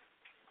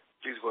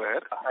 Please go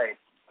ahead. Hi.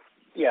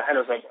 Yeah,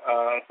 hello, sir.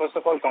 First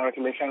of all,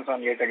 congratulations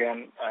on yet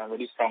again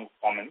very strong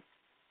performance.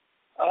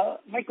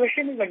 My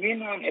question is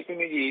again on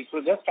FMEG,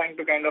 so just trying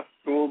to kind of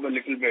probe a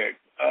little bit.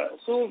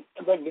 So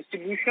the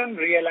distribution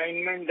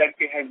realignment that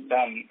we have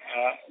done,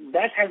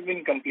 that has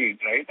been complete,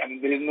 right? I mean,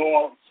 there is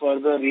no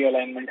further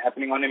realignment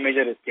happening on a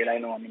major scale. I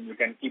know, you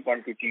can keep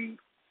on tweaking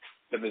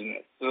the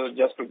business. So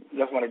just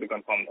wanted to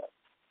confirm that.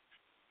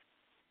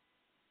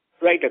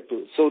 Right,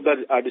 Atul. So the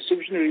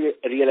distribution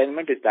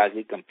realignment is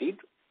largely complete.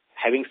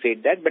 Having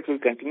said that, but we'll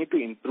continue to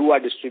improve our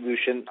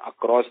distribution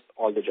across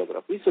all the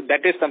geographies. So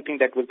that is something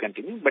that will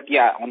continue. But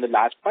yeah, on the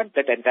last part,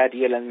 that entire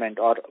realignment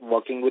or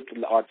working with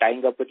or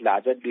tying up with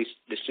larger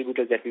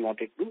distributors that we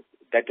wanted to do,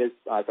 that is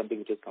something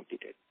which is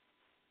completed.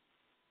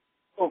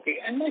 Okay.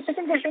 And my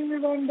second question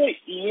is on the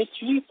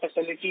EHV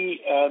facility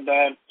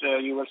that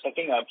you were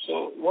setting up.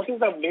 So what is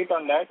the update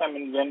on that? I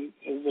mean, when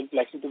is it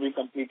likely to be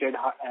completed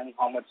and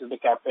how much is the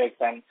capex?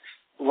 And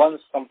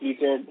once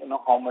completed,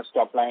 how much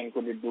top line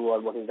could it do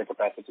or what is the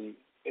capacity?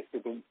 If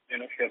you could,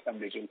 share some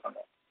details on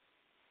that.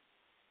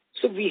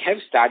 So we have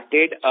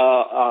started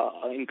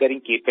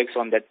incurring capex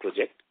on that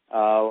project.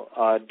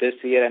 This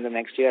year and the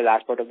next year,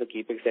 last part of the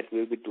capex that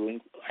we'll be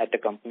doing at the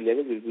company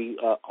level will be,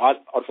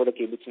 or for the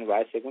cables and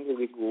wire segment, will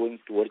be going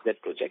towards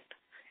that project.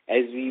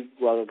 As we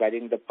were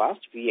guiding in the past,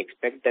 we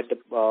expect that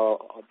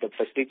the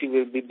facility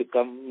will be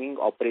becoming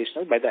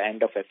operational by the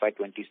end of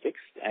FY26.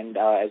 And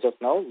as of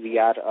now, we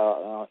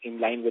are in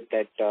line with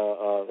that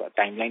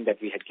timeline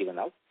that we had given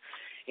out.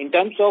 In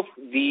terms of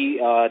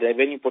the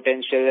revenue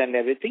potential and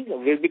everything,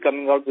 we'll be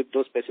coming out with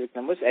those specific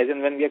numbers as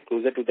and when we are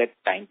closer to that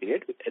time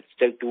period. It's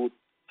still 2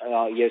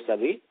 years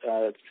away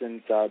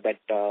since that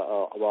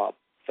our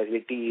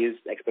facility is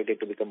expected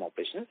to become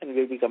operational, and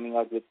we'll be coming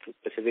out with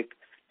specific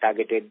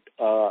targeted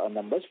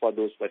numbers for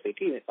those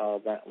facilities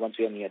once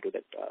we are near to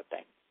that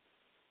time.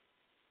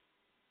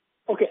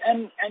 Okay,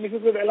 and if you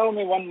could allow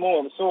me one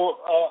more. So,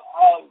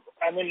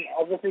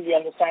 obviously we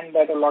understand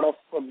that a lot of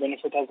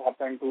benefit has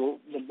happened to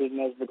the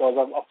business because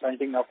of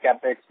upfronting of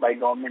capex by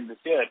government this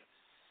year.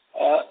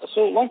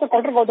 So once the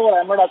quarter got over,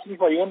 I'm not asking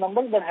for your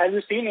numbers, but have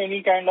you seen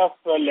any kind of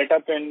let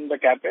up in the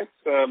capex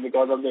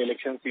because of the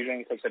election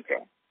season,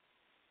 etc.?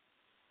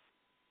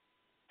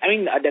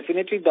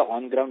 Definitely the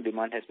on-ground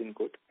demand has been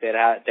good. There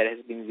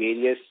has been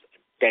various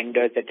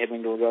tenders that have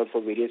been rolled out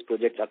for various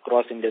projects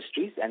across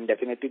industries, and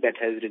definitely that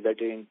has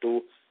resulted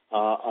into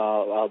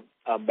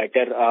a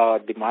better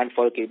demand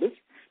for cables.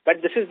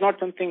 But this is not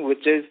something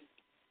which is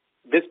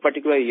this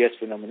particular year's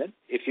phenomenon.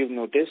 If you've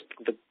noticed,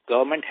 the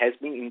government has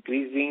been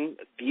increasing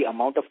the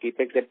amount of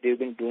capex that they've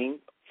been doing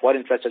for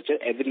infrastructure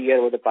every year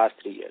over the past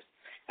 3 years.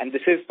 And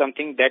this is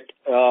something that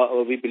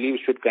we believe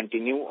should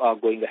continue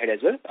going ahead as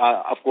well.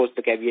 Of course,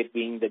 the caveat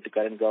being that the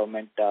current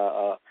government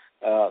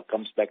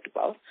comes back to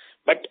power.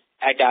 But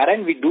at our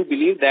end, we do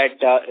believe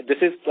that this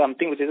is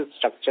something which is a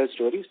structural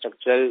story,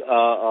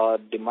 structural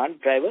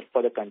demand driver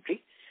for the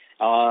country.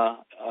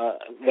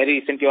 Very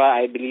recently,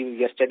 I believe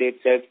yesterday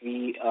itself,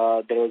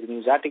 there was a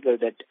news article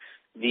that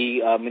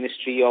the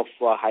Ministry of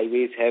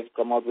Highways have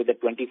come out with a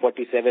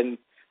 2047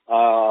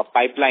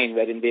 pipeline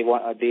wherein they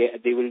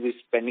will be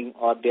spending,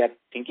 or they are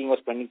thinking of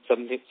spending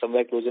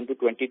somewhere closer to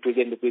 20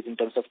 trillion rupees in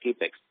terms of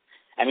capex.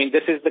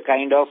 This is the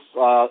kind of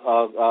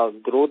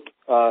growth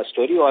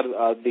story or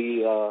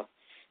the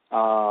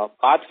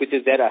path which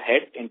is there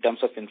ahead in terms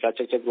of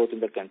infrastructure growth in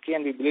the country,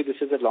 and we believe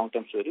this is a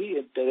long-term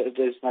story.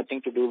 There's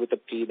nothing to do with a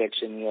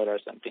pre-election year or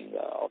something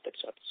of that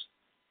sort.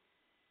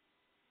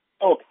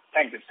 Okay,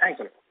 thank you. Thanks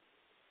a lot.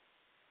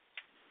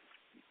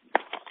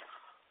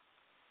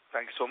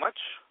 Thanks so much.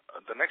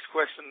 The next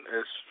question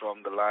is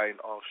from the line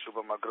of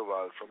Shubham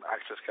Agrawal from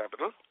Axis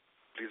Capital.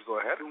 Please go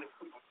ahead.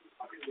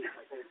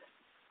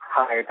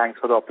 Hi, thanks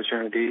for the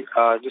opportunity.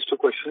 Just two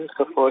questions.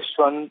 The first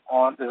one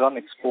is on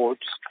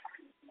exports.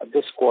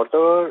 This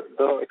quarter,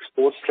 the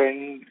exports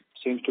trend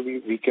seems to be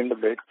weakened a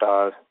bit.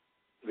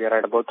 We are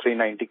at about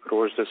 390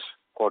 crores this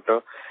quarter.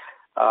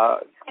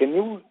 Can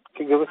you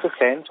give us a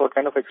sense what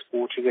kind of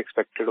exports is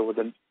expected over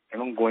the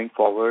going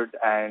forward,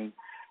 and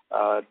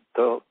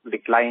the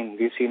decline?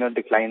 We've seen a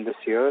decline this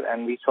year,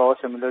 and we saw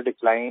a similar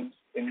decline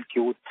in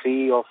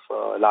Q3 of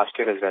last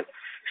year as well.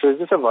 So is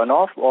this a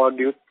one-off, or do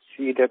you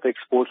see that the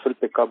exports will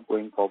pick up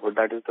going forward?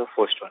 That is the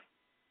first one.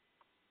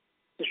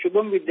 So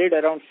Shubham, we did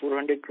around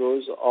 400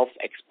 crores of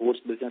exports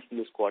business in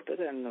this quarter,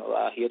 and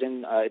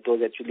herein it was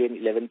actually an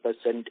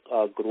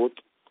 11% growth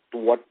to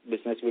what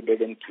business we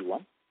did in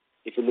Q1.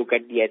 If you look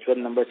at the H1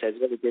 numbers as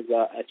well, it is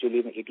actually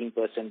an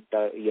 18%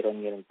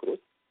 year-on-year growth.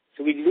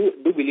 So we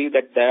do believe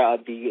that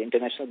the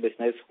international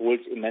business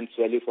holds immense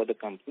value for the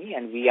company,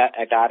 and we are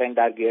at our end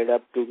are geared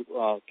up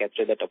to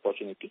capture that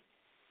opportunity.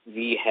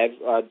 We have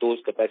those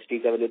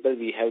capacities available.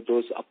 We have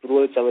those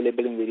approvals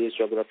available in various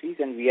geographies,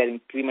 and we are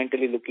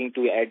incrementally looking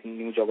to add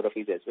new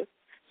geographies as well.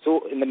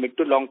 So in the mid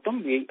to long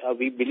term, we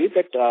believe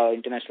that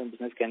international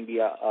business can be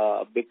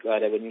a big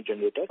revenue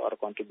generator or a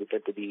contributor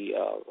to the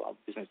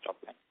business top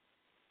line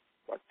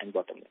and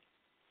bottom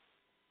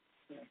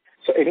line.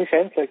 So any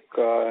sense, like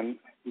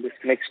this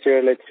next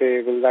year, let's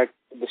say, will that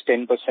this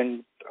 10%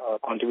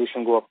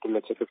 contribution go up to,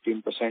 let's say,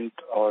 15%,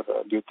 or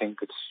do you think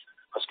it's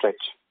a stretch?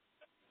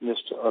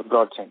 Just a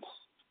broad sense.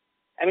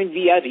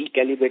 We are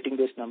recalibrating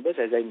those numbers,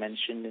 as I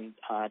mentioned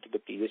to the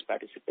previous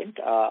participant.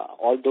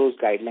 All those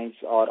guidelines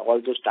or all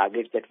those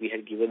targets that we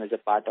had given as a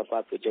part of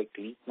our Project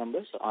Leap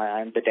numbers,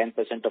 and the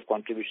 10% of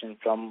contribution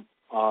from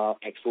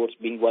exports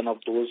being one of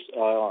those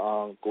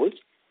goals,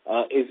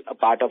 is a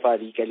part of our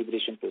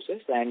recalibration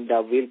process, and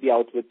we'll be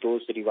out with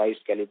those revised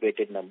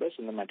calibrated numbers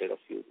in a matter of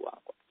few quarters.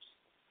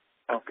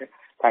 Okay.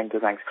 Thanks.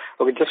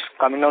 Okay, just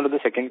coming down to the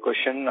second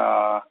question.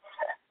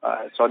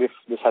 Sorry if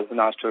this has been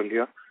asked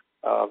earlier.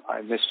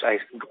 I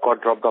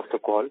got dropped off the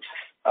call.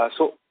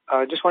 So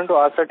I just wanted to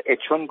ask that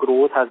H1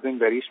 growth has been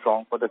very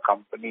strong for the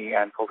company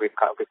and for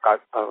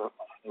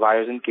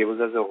wires and cables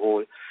as a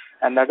whole.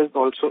 And that is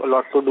also a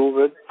lot to do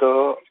with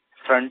the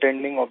front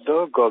ending of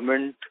the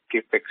government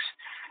capex.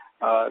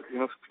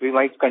 We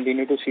might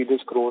continue to see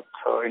this growth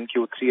in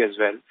Q3 as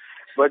well.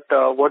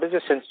 But what is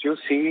the sense? Do you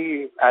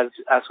see as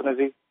soon as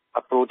we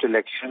approach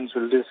elections,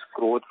 will this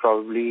growth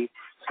probably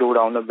slow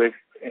down a bit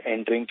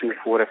entering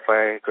Q4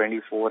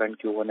 FY24 and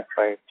Q1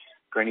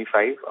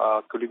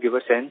 FY25? Could you give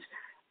a sense?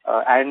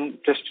 And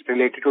just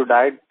related to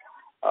that,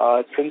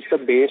 since the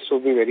base will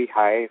be very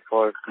high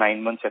for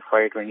 9 months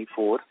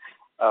FY24,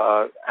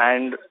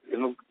 and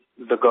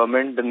the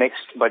government, the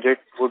next budget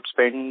would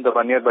spend the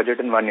 1-year budget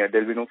in 1 year.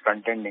 There will be no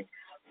front ending.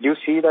 Do you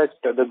see that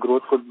the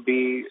growth could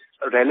be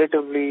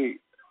relatively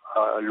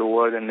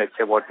lower than, let's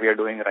say, what we are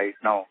doing right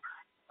now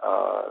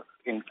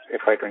in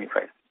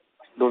FY25?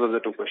 Those are the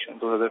two questions.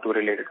 Those are the two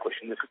related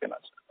questions, if you can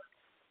answer.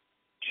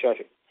 Sure.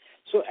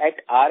 So at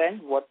our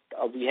end, what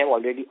we have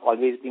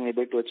always been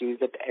able to achieve is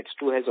that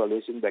H2 has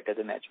always been better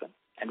than H1,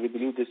 and we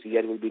believe this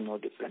year will be no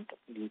different.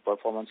 The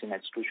performance in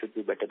H2 should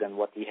be better than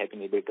what we have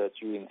been able to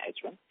achieve in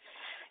H1.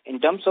 In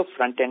terms of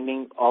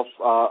front-ending of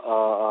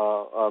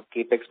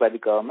capex by the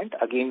government,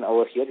 again,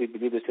 over here, we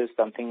believe this is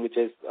something which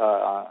is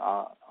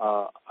a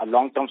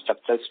long-term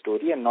structural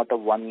story and not a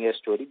one-year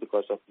story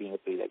because of being a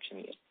pre-election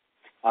year.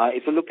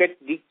 If you look at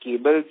the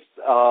cables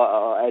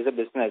as a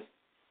business,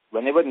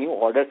 whenever new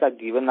orders are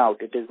given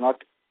out, it is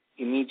not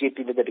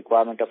immediately that the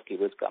requirement of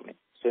cables come in.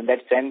 So in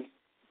that sense,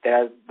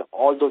 there are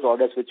all those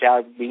orders which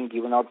are being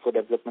given out for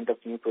development of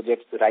new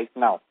projects right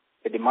now.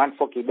 The demand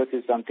for cables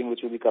is something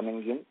which will be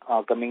coming in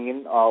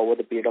over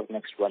the period of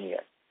next 1 year.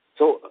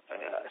 So,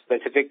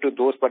 specific to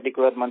those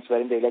particular months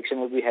wherein the election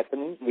will be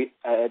happening,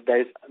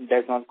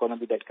 there's not going to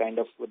be that kind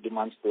of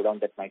demand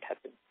slowdown that might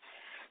happen.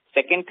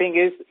 Second thing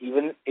is,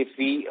 even if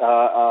we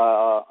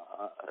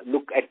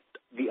look at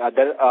the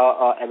other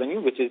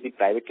avenue, which is the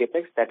private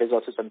capex, that is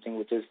also something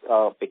which is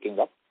picking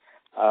up.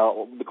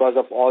 Because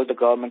of all the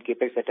government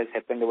capex that has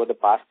happened over the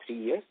past 3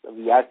 years,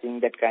 we are seeing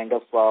that kind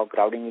of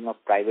crowding in of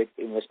private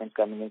investment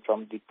coming in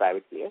from the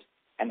private players.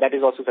 And that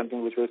is also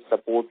something which will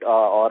support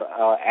or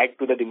add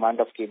to the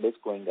demand of cables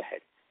going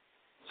ahead.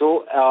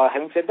 So,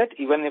 having said that,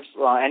 even if,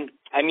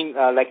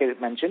 like I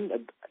mentioned,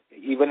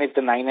 even if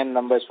the 9M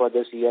numbers for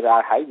this year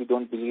are high, we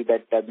don't believe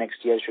that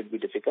next year should be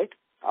difficult.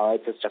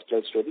 It's a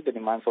structural story. The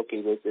demand for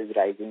cables is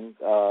rising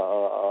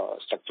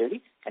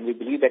structurally, and we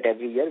believe that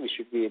every year we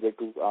should be able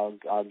to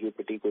give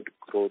pretty good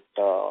growth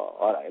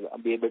or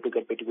be able to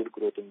get pretty good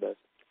growth in the.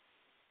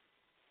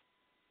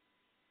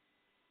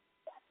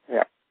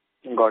 Yeah,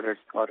 got it.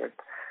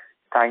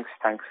 Thanks.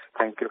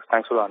 Thank you.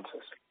 Thanks for the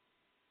answers.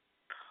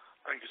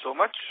 Thank you so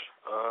much.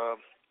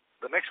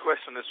 The next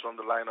question is from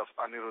the line of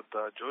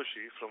Aniruddha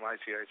Joshi from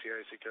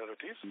ICICI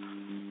Securities.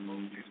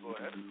 Please go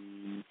ahead.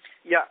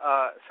 Yeah,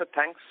 so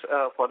thanks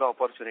for the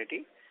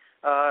opportunity.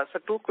 So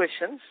two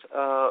questions.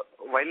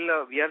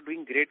 While we are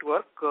doing great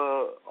work,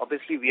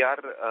 obviously we are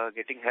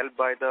getting help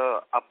by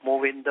the up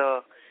move in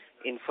the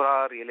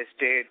infra, real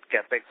estate,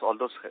 capex, all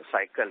those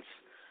cycles.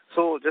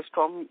 So just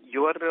from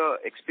your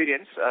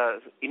experience,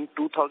 in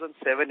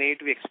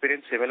 2007-8 we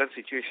experienced similar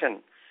situation.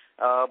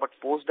 But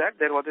post that,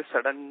 there was a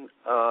sudden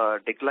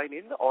decline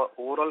in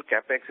overall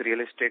capex, real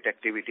estate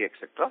activity,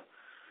 etc.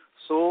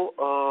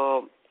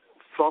 So,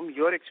 from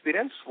your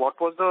experience, what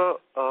was the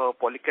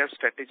Polycab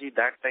strategy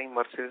that time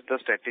versus the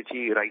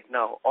strategy right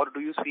now? Or do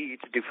you see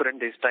it's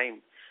different this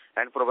time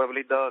and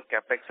probably the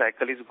capex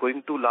cycle is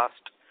going to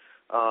last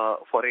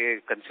for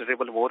a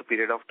considerable more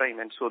period of time,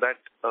 and so that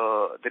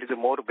there is a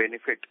more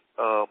benefit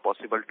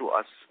possible to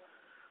us,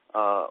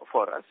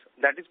 for us?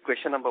 That is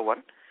question number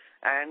one.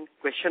 And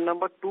question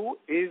number two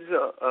is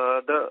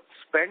the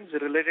spends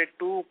related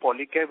to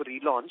Polycab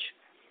relaunch.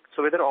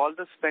 So whether all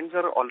the spends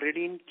are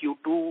already in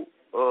Q2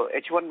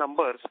 H1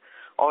 numbers,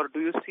 or do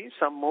you see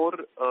some more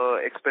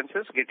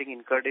expenses getting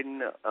incurred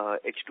in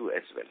H2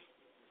 as well?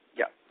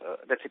 Yeah,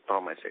 that's it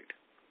from my side.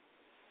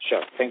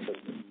 Sure, thanks.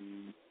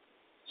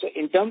 So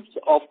in terms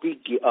of the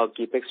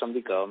capex from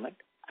the government,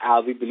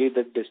 we believe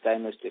that this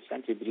time is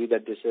different. We believe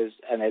that this is,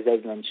 and as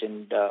I've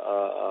mentioned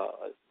to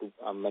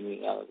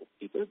many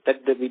people,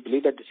 that we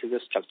believe that this is a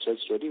structural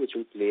story which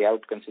will play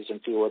out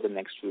consistently over the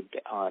next few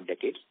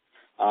decades.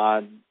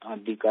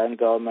 The current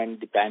government,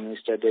 the Prime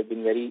Minister, they've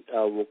been very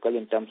vocal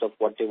in terms of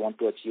what they want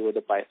to achieve over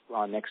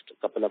the next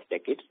couple of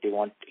decades. They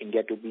want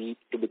India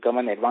to become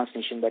an advanced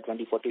nation by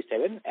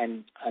 2047,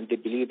 and they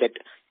believe that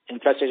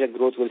infrastructure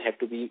growth will have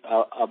to be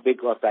a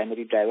big or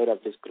primary driver of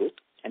this growth.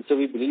 And so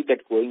we believe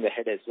that going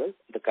ahead as well,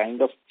 the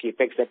kind of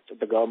capex that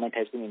the government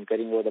has been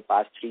incurring over the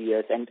past 3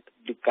 years and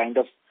the kind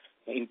of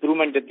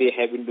improvement that they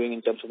have been doing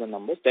in terms of the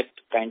numbers, that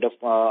kind of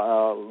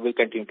will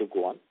continue to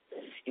go on.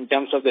 In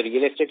terms of the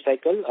real estate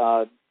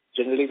cycle,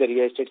 generally the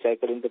real estate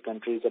cycle in the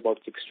country is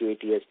about 6 to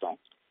 8 years long.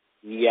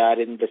 We are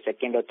in the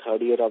second or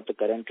third year of the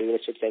current real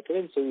estate cycle,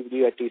 and so we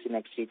believe at least the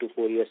next 3 to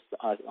 4 years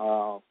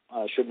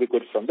should be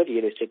good from the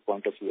real estate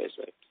point of view as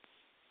well.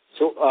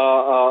 So,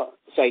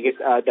 I guess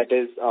that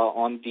is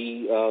on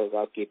the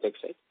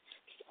capex side.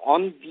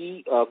 On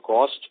the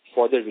cost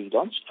for the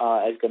relaunch,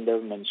 as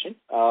Gandharv mentioned,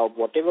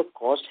 whatever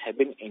costs have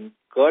been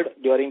incurred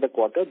during the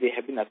quarter, they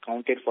have been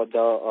accounted for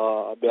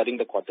during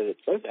the quarter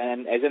itself.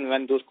 And as and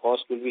when those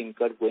costs will be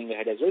incurred going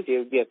ahead as well, they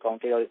will be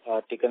accounted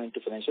or taken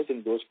into financials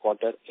in those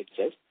quarter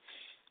itself.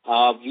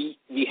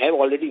 We have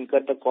already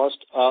incurred the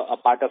cost, a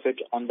part of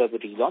it on the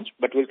relaunch,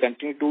 but we'll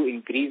continue to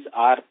increase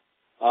our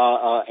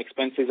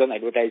expenses on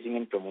advertising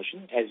and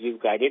promotion, as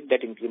we've guided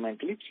that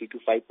incrementally 3 to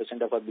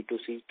 5% of our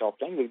B2C top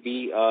line will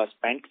be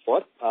spent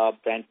for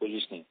brand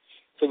positioning.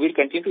 So we'll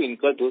continue to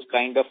incur those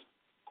kind of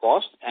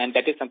costs, and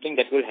that is something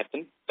that will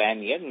happen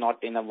pan-year,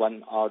 not in a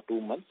 1 or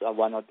 2 months or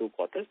 1 or 2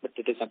 quarters, but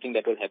it is something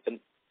that will happen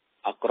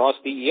across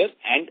the year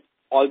and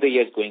all the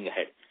years going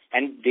ahead.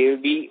 And they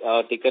will be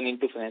taken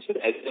into financials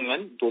as and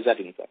when those are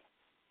incurred.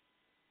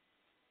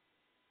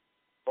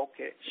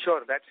 Okay,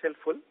 sure, that's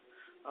helpful.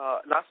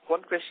 Last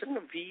one question.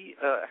 We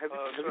have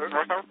Mr.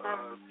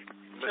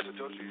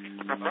 Joshi.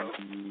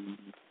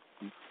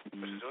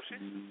 Mr.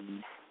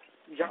 Joshi?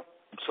 Yeah.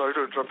 Sorry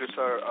to interrupt you,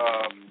 sir.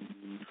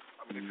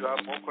 If you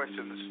have more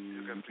questions,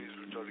 you can please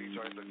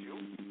rejoin the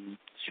queue.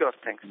 Sure,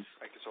 thanks.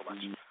 Thank you so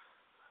much.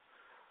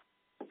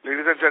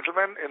 Ladies and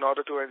gentlemen, in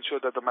order to ensure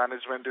that the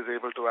management is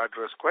able to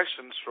address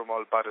questions from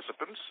all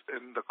participants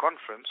in the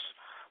conference,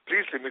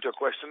 please limit your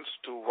questions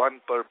to one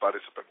per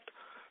participant.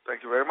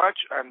 Thank you very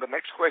much. And the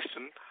next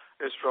question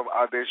is from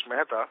Adesh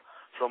Mehta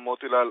from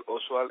Motilal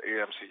Oswal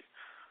AMC.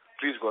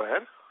 Please go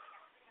ahead.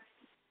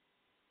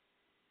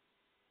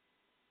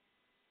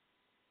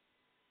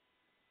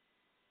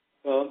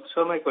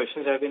 Sir, my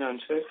questions have been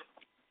answered.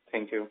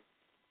 Thank you.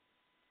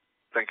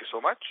 Thank you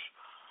so much.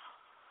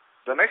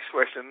 The next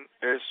question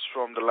is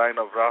from the line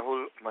of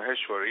Rahul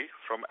Maheshwari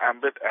from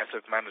Ambit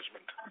Asset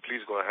Management.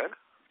 Please go ahead.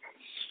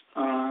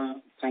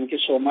 Thank you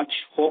so much.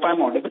 Hope I'm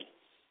audible.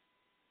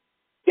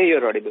 Yeah,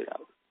 you're audible.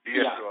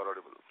 Yes, you are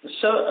audible.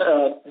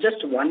 So,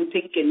 just one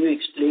thing, can you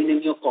explain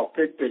in your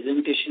corporate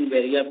presentation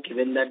where you have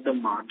given that the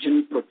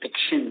margin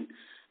protection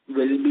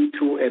will be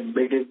through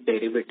embedded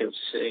derivatives?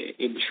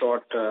 In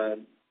short,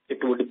 it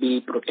would be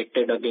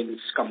protected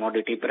against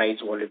commodity price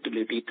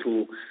volatility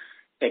through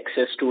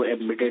access to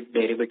embedded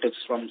derivatives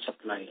from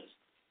suppliers.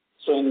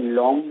 So in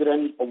long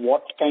run,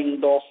 what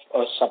kind of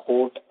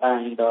support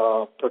and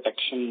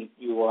protection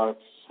you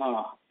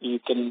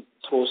can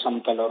throw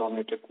some color on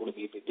it, it would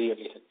be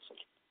really helpful.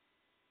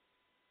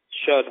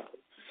 Sure.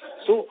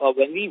 So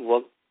when we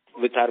work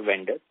with our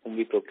vendor, whom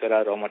we procure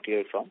our raw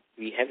material from,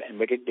 we have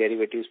embedded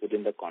derivatives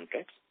within the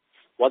contracts.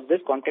 What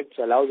this contract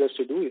allows us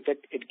to do is that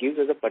it gives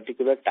us a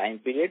particular time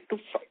period to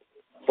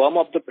firm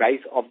up the price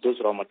of those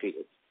raw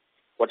materials.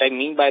 What I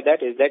mean by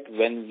that is that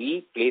when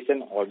we place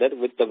an order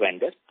with the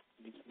vendor,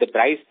 the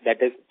price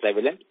that is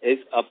prevalent is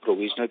a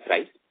provisional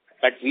price,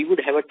 but we would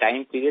have a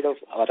time period of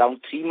around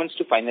 3 months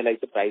to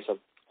finalize the price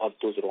of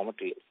those raw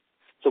materials.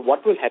 So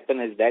what will happen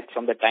is that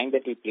from the time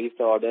that we place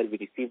the order, we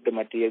receive the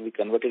material, we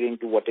convert it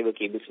into whatever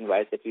cables and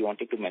wires that we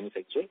wanted to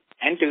manufacture,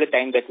 and till the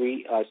time that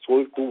we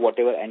sold to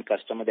whatever end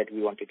customer that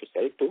we wanted to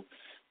sell to,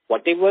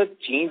 whatever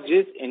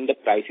changes in the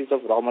prices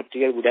of raw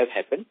material would have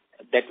happened,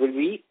 that will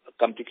be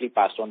completely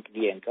passed on to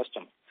the end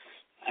customer.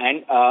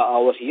 And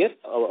over here,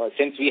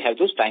 since we have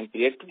those time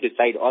period to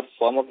decide or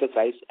firm up the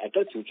price at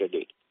a future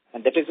date.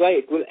 And that is why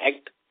it will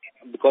act,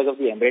 because of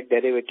the embedded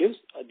derivatives,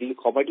 the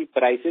commodity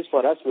prices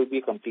for us will be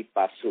a complete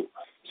pass-through.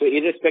 So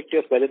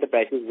irrespective of whether the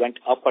prices went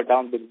up or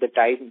down with the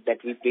time that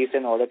we placed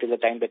an order to the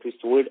time that we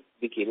sold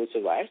the cables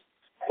or wires,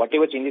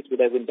 whatever changes would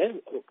have been there,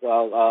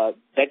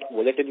 that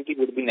volatility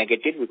would be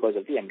negative because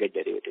of the embedded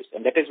derivatives.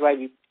 And that is why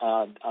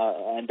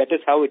and that is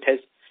how it has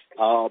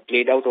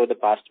played out over the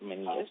past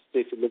many years. So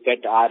if you look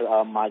at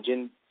our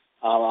margin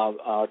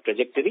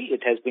trajectory,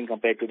 it has been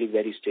comparatively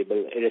very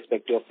stable,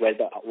 irrespective of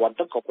what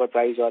the copper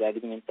price or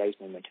aluminum price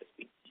movement has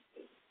been.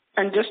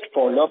 And just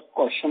follow-up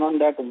question on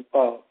that,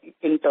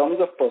 in terms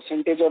of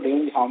percentage or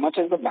range, how much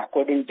is the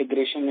backward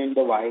integration in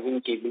the wires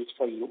and cables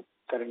for you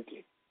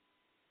currently?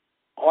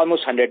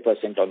 Almost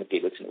 100% on the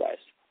cables and wires.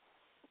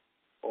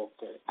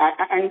 Okay.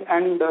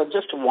 And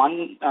just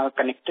one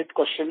connected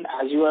question,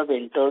 as you have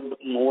entered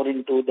more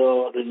into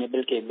the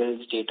renewable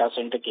cables, data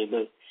center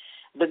cables,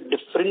 the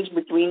difference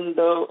between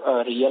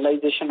the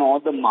realization or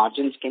the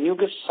margins, can you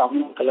give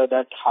some color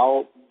that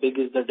how big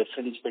is the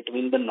difference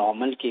between the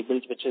normal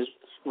cables, which is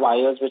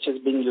wires, which is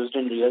being used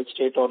in real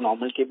estate, or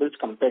normal cables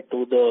compared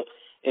to the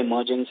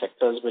emerging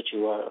sectors which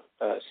you are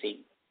seeing?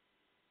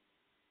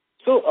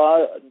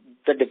 So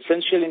the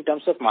differential in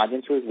terms of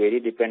margins will vary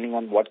depending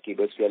on what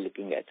cables we are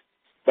looking at.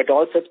 But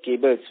all such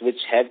cables which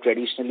have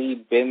traditionally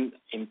been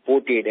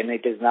imported, and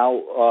it is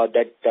now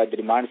that the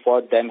demand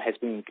for them has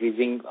been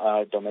increasing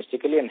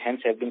domestically, and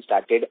hence have been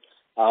started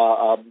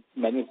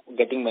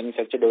getting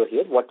manufactured over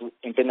here, what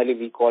internally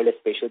we call as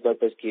special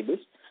purpose cables.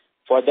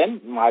 For them,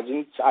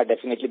 margins are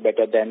definitely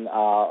better than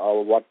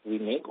what we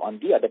make on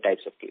the other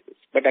types of cables.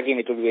 But again,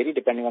 it will vary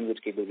depending on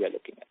which cable we are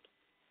looking at.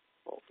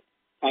 Okay.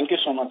 Thank you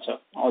so much, sir.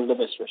 All the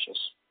best wishes.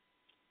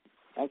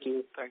 Thank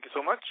you. Thank you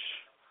so much.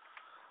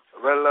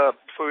 Well,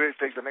 before we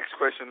take the next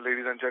question,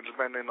 ladies and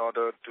gentlemen, in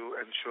order to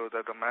ensure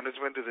that the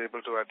management is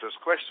able to address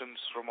questions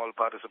from all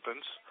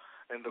participants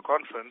in the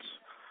conference,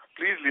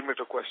 please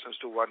limit your questions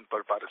to one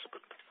per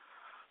participant.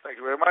 Thank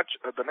you very much.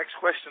 The next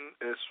question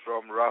is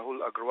from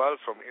Rahul Agrawal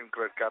from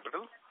InCred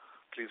Capital.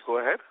 Please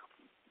go ahead.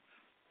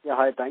 Yeah,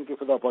 hi. Thank you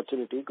for the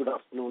opportunity. Good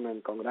afternoon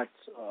and congrats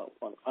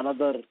on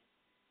another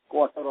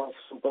quarter of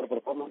super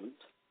performance.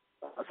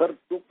 Sir,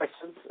 two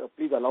questions.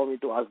 Please allow me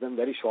to ask them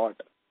very short.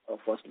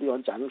 Firstly,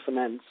 on channel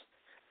finance,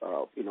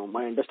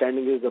 my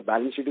understanding is the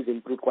balance sheet is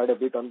improved quite a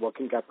bit on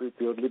working capital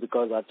purely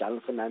because our channel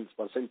finance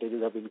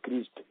percentages have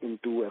increased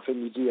into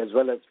FMEG as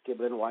well as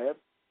cable and wire.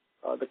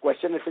 The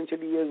question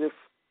essentially is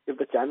if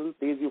the channel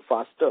pays you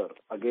faster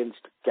against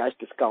cash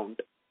discount,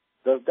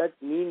 does that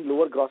mean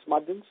lower gross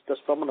margins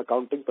just from an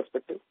accounting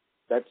perspective?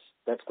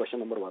 That's question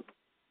number one.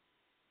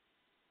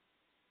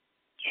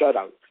 Sure,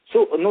 Rahul.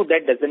 So, no,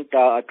 that doesn't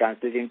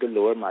translate into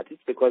lower margins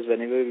because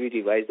whenever we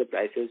revise the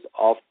prices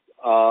of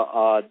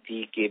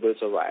the cables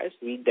or wires,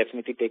 we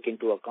definitely take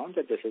into account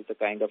that this is the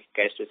kind of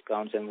cash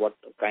discounts and what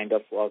kind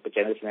of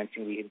channel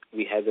financing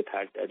we have with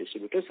our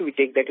distributors. So we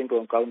take that into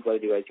account while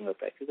revising our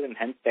prices, and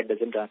hence that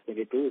doesn't translate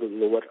into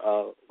lower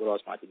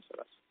gross margins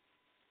for us.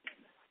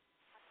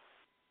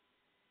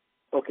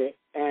 Okay.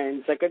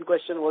 And second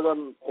question was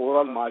on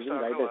overall margin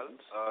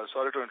guidance.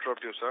 Sorry to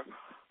interrupt you, sir.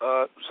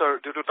 Sir,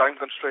 due to time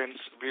constraints,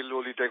 we'll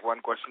only take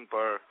one question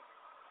per.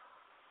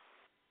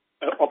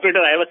 Operator,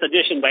 I have a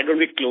suggestion. Why don't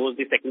we close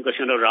the second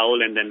question of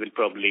Rahul and then we'll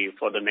probably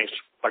for the next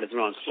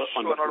participant Sure,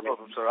 not a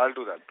problem, sir. I'll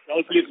do that.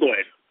 Rahul, please go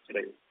ahead.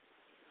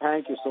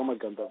 Thank you so much,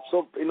 Gandharv.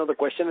 So, the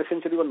question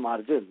essentially on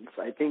margins.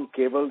 I think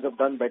cables have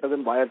done better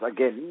than wires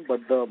again,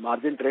 but the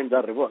margin trends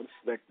are reversed,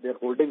 that they're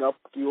holding up.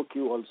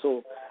 QOQ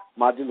also,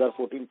 margins are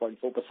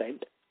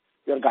 14.4%.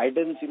 Your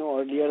guidance,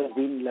 earlier has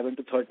been 11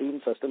 to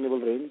 13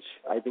 sustainable range.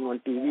 I think on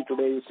TV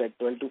today you said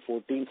 12 to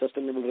 14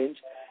 sustainable range.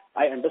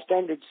 I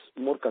understand it's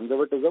more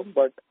conservatism,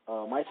 but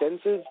my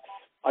sense is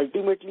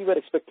ultimately we're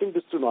expecting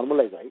this to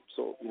normalize, right?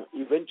 So,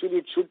 eventually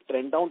it should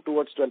trend down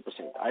towards 12%.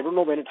 I don't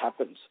know when it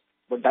happens,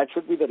 but that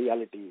should be the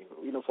reality,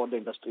 for the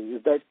industry.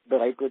 Is that the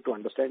right way to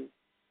understand?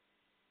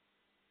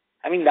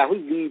 I mean,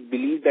 Rahul, we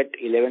believe that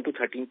 11 to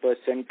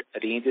 13%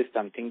 range is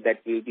something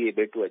that we'll be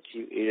able to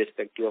achieve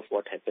irrespective of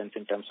what happens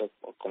in terms of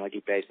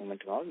commodity price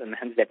movement and all, and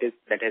hence that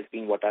has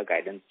been what our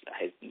guidance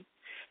has been.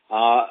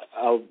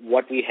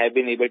 What we have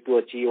been able to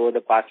achieve over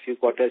the past few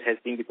quarters has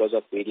been because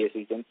of various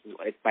reasons.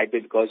 It might be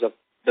because of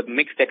the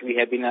mix that we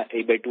have been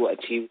able to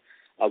achieve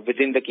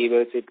within the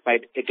cables.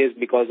 It is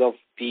because of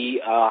the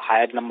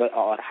higher number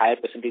or higher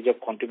percentage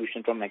of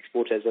contribution from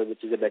exports as well,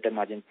 which is a better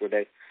margin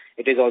product.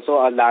 It is also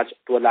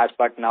to a large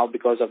part now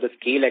because of the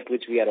scale at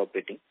which we are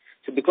operating.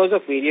 So because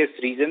of various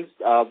reasons,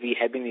 we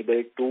have been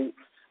able to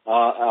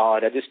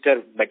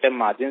register better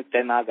margins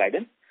than our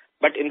guidance.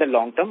 But in the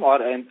long term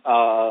or in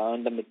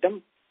the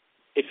midterm,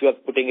 if you are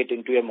putting it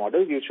into your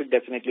model, you should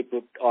definitely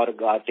put or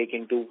take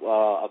into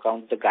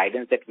account the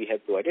guidance that we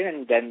have provided,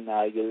 and then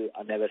you'll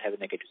never have a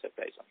negative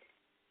surprise on it.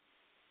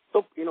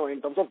 So,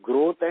 in terms of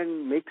growth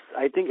and mix,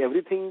 I think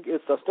everything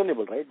is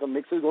sustainable, right? The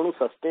mix is going to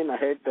sustain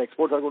ahead. The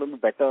exports are going to be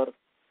better.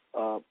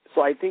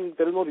 So I think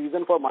there is no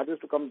reason for margins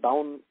to come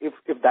down if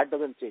that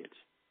doesn't change.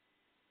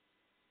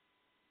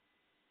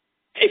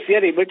 If we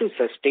are able to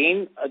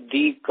sustain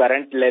the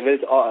current levels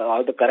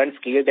or the current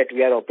scale that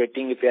we are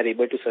operating, if we are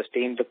able to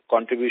sustain the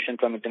contribution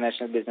from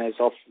international business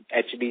of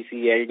HDC,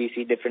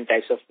 LDC, different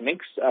types of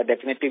mix,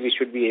 definitely we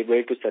should be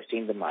able to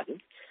sustain the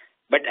margin.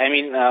 But I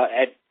mean,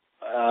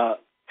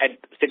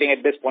 sitting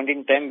at this point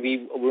in time,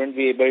 we wouldn't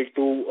be able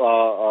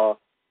to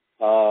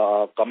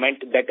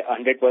comment that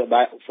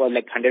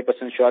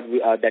 100% sure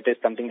that is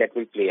something that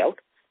will play out.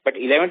 But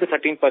 11 to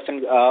 13%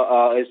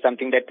 is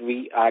something that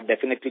we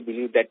definitely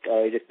believe that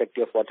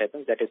irrespective of what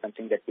happens, that is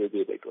something that we will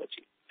be able to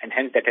achieve. And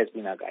hence that has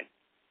been our guide.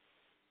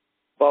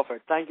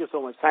 Perfect. Thank you so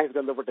much. Thanks,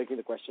 Gandharv, for taking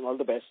the question. All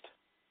the best.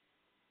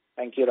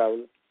 Thank you,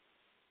 Rahul.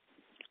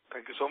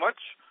 Thank you so much.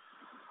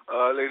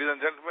 Ladies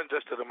and gentlemen,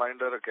 just a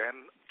reminder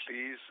again,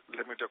 please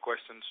limit your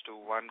questions to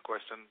one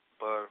question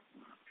per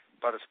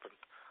participant.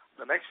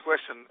 The next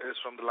question is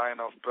from the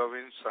line of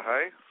Praveen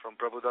Sahai from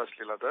Prabhudas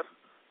Lilladher.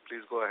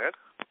 Please go ahead.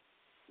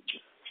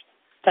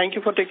 Thank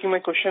you for taking my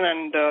question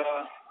and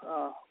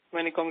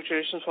many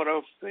congratulations for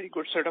a very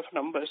good set of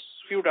numbers.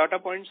 Few data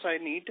points I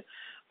need.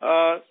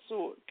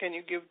 So can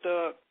you give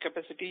the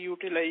capacity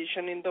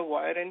utilization in the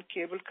wire and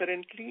cable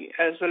currently,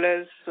 as well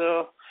as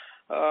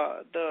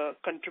the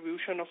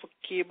contribution of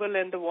a cable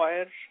and the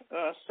wire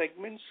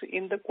segments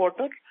in the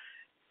quarter,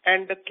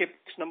 and the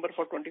CapEx number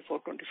for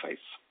 24-25?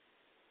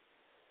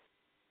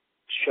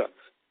 Sure.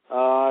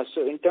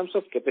 So in terms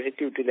of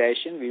capacity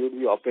utilization, we would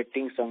be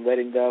operating somewhere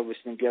in the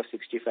vicinity of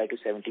 65 to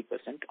 70%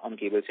 on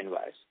cables and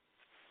wires.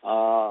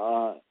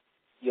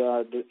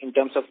 In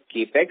terms of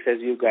capex, as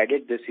you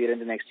guided this year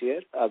and the next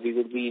year, we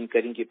will be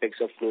incurring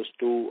capex of close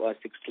to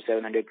 600 to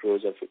 700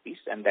 crores of rupees,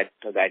 and that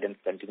guidance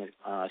continues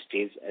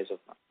stays as of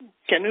now.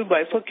 Can you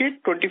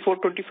bifurcate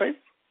 24-25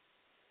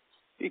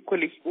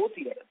 equally? Both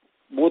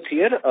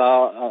year.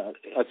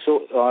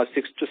 So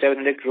 600 to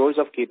 700 crores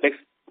of capex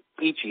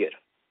each year.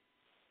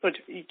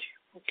 Each.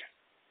 Okay.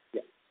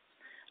 Yeah.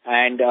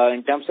 And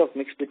in terms of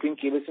mix between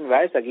cables and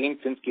wires, again,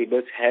 since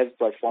cables have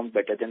performed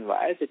better than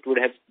wires, it would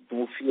have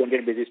moved few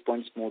hundred basis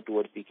points more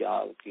towards the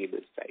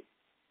cable side.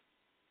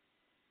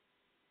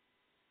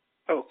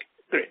 Okay,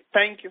 great.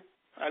 Thank you.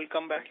 I'll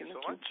come back in a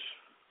so much.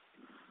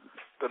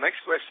 The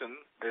next question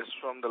is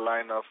from the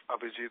line of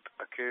Abhijit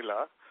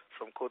Akela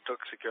from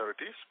Kotak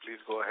Securities. Please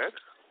go ahead.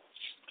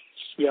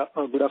 Yeah,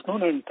 good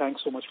afternoon, and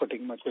thanks so much for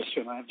taking my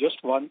question. I have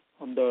just one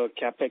on the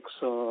capex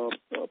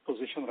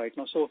position right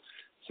now. So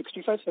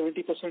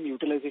 65-70%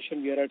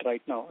 utilization we are at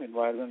right now in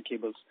wires and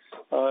cables.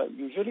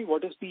 Usually,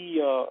 what is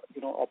the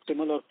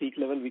optimal or peak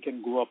level we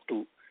can go up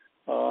to?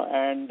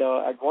 And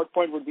at what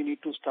point would we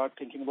need to start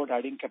thinking about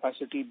adding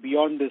capacity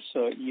beyond this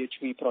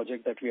EHV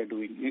project that we are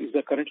doing? Is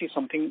there currently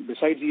something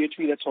besides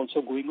EHV that's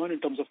also going on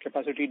in terms of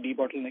capacity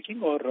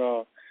debottlenecking,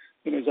 or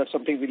is that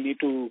something we need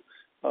to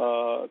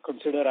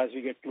consider as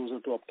we get closer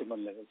to optimal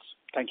levels?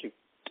 Thank you.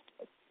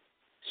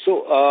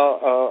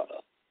 So,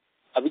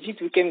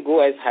 Abhijit, we can go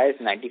as high as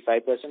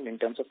 95% in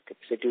terms of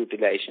capacity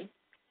utilization.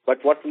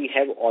 But what we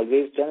have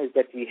always done is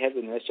that we have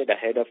invested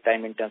ahead of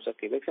time in terms of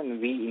capex, and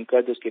we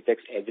incur those capex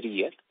every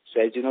year.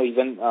 So as you know,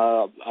 even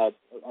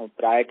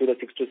prior to the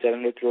 600 to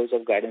 700 crores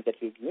of guidance that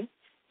we've given,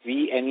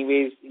 we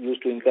anyways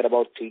used to incur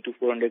about 300 to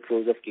 400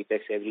 crores of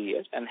capex every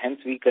year, and hence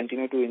we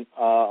continue to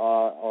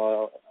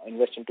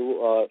invest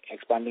into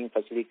expanding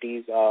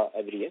facilities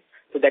every year.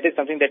 So that is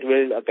something that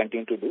we'll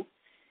continue to do.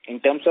 In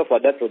terms of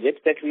other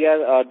projects that we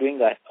are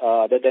doing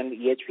other than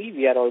EHV,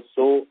 we are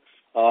also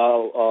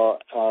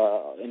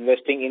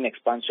investing in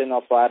expansion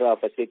of our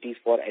facilities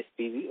for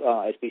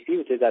SPC,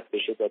 which is our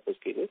special purpose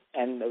cables,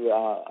 and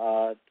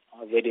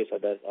various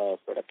other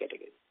product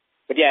categories.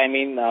 But yeah, I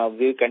mean,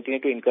 we'll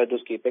continue to incur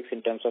those capex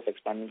in terms of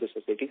expanding those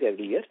facilities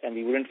every year, and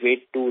we wouldn't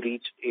wait to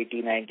reach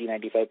 80, 90,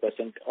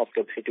 95% of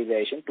capacity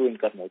utilization to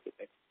incur more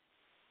capex.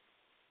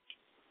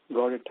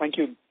 Got it. Thank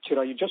you,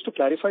 Chirayu. Just to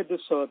clarify this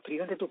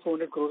 300 to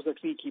 400 crores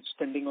that we keep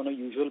spending on a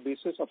usual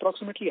basis,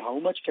 approximately how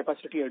much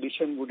capacity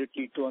addition would it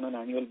lead to on an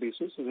annual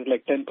basis? Is it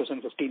like 10%,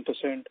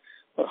 15%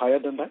 or higher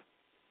than that?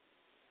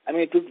 I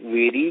mean, it would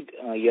vary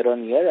year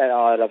on year.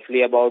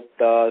 Roughly about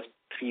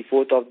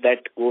 3/4 of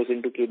that goes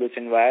into cables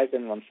and wires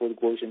and 1/4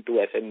 goes into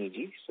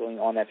FMEG. So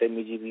on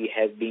FMEG, we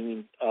have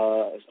been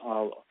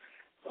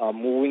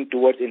moving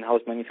towards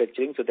in-house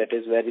manufacturing. So that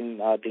is wherein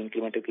the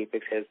incremental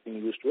capex has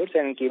been used towards.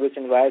 And in cables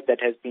and wires,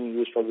 that has been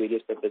used for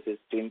various purposes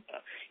to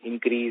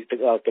increase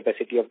the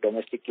capacity of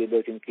domestic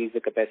cables, increase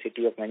the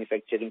capacity of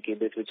manufacturing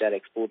cables which are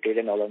exported,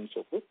 and all on and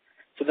so forth.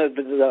 So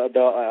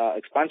the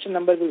expansion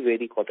number will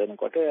vary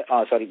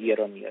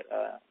year on year,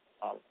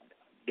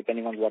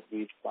 depending on what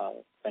we've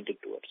spent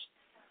it towards.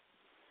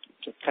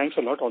 So thanks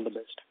a lot. All the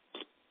best.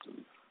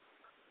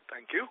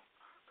 Thank you.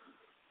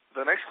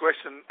 The next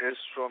question is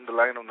from the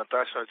line of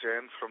Natasha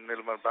Jain from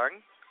Nirmal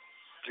Bang.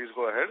 Please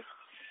go ahead.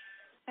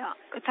 Yeah,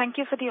 thank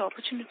you for the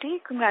opportunity.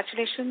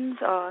 Congratulations,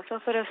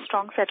 sir, for a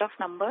strong set of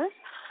numbers.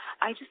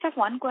 I just have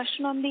one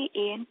question on the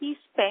A&P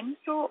spend.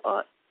 So,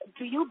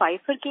 do you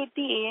bifurcate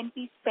the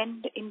A&P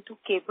spend into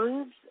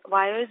cables,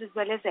 wires, as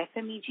well as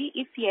FMEG?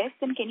 If yes,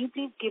 then can you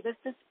please give us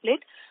the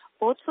split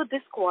both for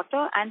this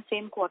quarter and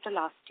same quarter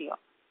last year?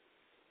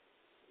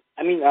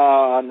 I mean,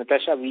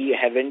 Natasha, we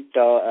haven't,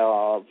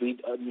 we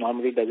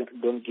normally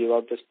don't give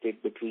out the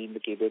split between the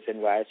cables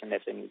and wires and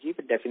FMEG,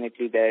 but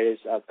definitely there is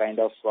a kind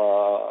of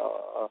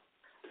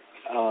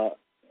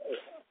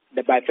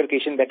the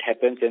bifurcation that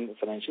happens in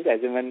financials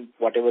as in when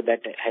whatever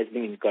that has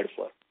been incurred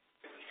for.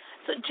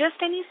 So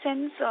just any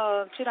sense,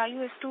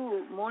 Chirayu, as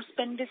to more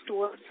spend is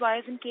towards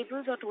wires and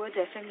cables or towards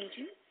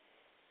FMEG?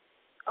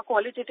 A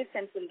qualitative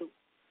sense will do.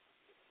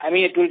 I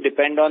mean, it will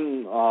depend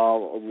on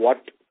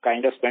what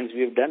kind of spends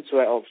we've done.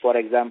 So, for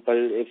example,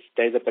 if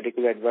there is a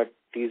particular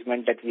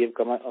advertisement that we have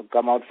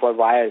come out for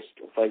wires,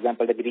 for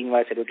example, the green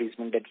wires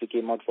advertisement that we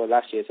came out for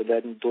last year, so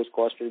then those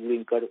costs will be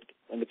incurred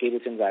in the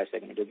cables and wires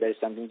segment. If there is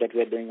something that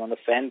we are doing on the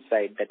fan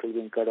side, that will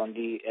be incurred on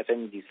the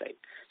FMEG side.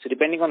 So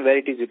depending on where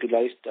it is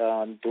utilized,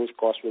 those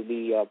costs will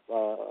be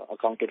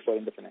accounted for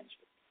in the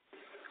financial.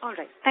 All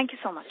right. Thank you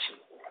so much.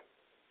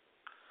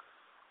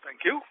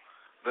 Thank you.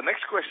 The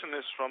next question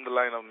is from the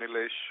line of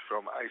Nilesh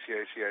from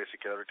ICICI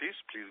Securities.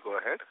 Please go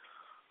ahead.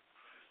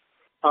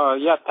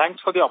 Yeah,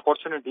 thanks for the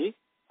opportunity.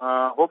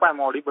 Hope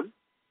I'm audible.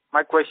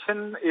 My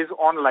question is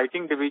on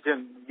lighting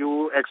division.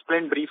 You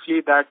explained briefly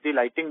that the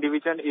lighting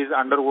division is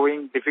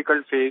undergoing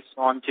difficult phase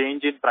on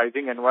change in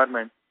pricing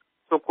environment.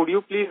 So could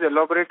you please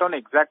elaborate on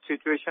exact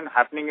situation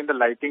happening in the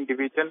lighting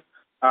division,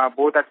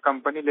 both at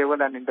company level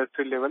and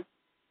industry level,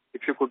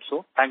 if you could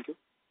so? Thank you.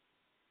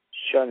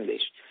 Sure,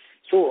 Nilesh.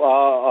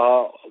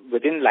 So,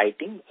 within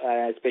lighting,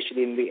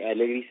 especially in the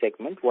LED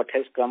segment, what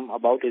has come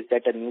about is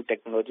that a new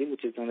technology,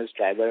 which is known as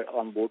driver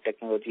on board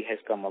technology, has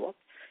come about.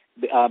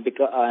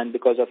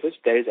 Because of which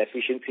there is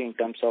efficiency in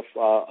terms of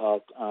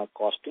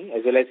costing,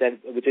 as well as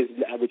which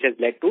has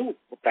led to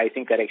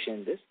pricing correction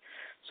in this.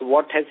 So,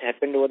 what has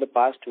happened over the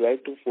past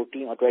 12 to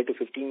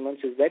 15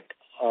 months is that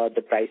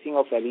the pricing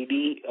of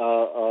LED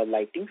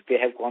lightings, they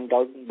have gone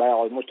down by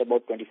almost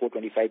about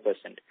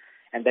 24-25%.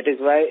 And that is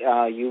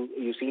why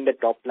you've seen the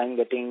top line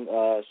getting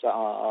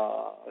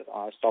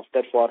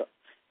softer for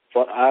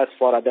us,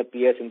 for other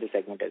peers in the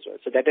segment as well.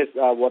 So that is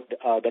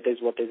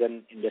what is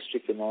an industry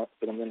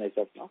phenomenon as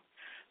of now.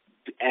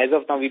 As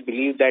of now, we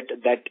believe that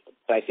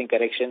pricing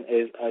correction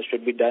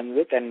should be done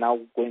with, and now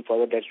going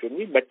forward that should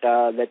be. But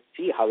let's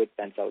see how it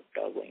pans out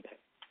going ahead.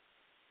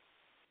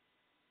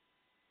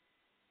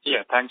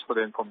 Yeah, thanks for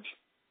the information.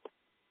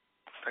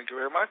 Thank you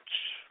very much.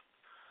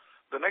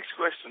 The next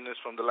question is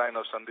from the line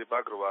of Sandeep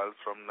Agrawal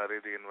from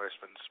Naredi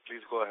Investments.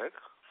 Please go ahead.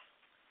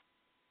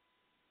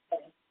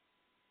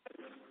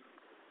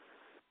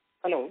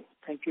 Hello.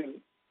 Thank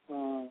you.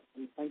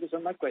 Thank you, sir.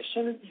 My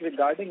question is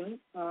regarding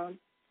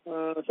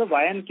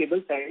wire and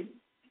cable side.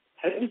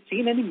 Have you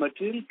seen any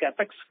material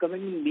capex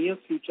coming in near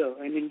future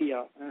in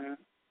India,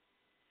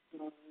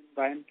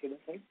 wire and cable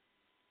side?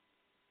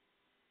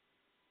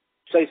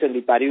 Sorry,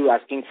 Sandeep, are you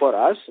asking for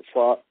us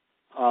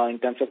in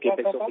terms of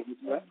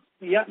capex?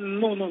 Yeah,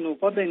 no,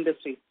 for the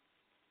industry.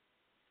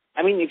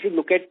 I mean, if you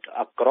look at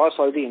across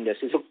all the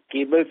industries, so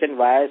cables and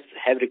wires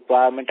have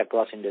requirement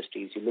across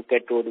industries. You look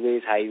at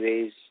roadways,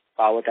 highways,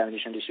 power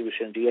transmission,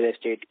 distribution, real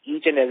estate,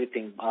 each and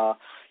everything.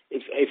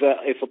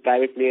 If a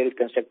private player is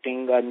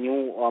constructing a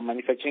new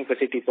manufacturing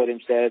facility for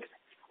himself,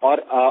 or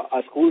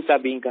schools are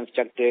being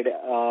constructed,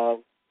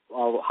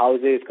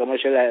 houses,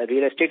 commercial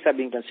real estates are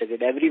being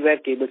constructed, everywhere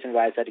cables and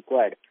wires are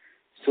required.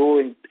 So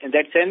in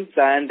that sense,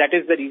 and that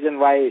is the reason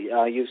why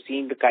you've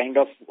seen the kind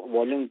of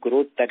volume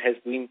growth that has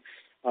been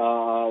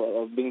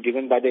being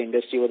driven by the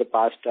industry over the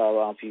past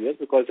few years,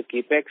 because the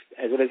capex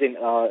as well as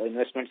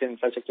investments in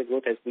infrastructure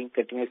growth has been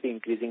continuously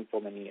increasing for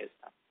many years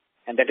now.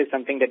 And that is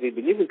something that we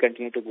believe will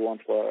continue to go on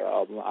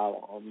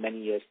for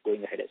many years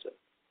going ahead as well.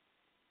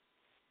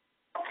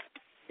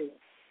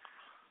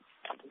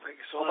 Thank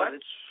you so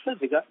much.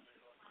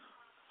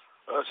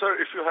 Sir,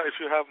 if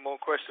you have more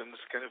questions,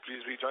 can you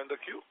please rejoin the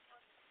queue?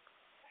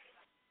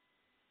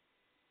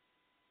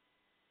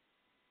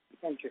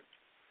 Thank you.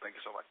 Thank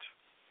you so much.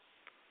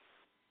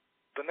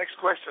 The next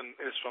question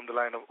is from the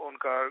line of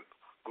Onkar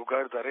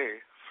Gugardare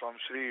from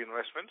Shri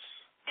Investments.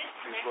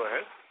 Please go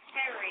ahead.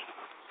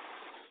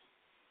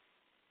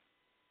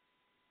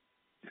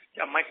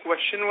 Yeah, my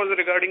question was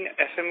regarding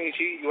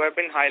FMEG. You have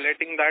been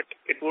highlighting that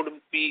it would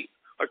be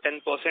a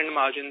 10%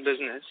 margin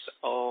business.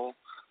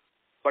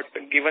 But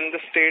given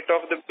the state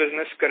of the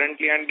business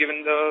currently and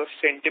given the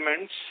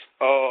sentiments,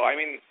 I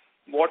mean,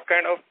 what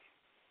kind of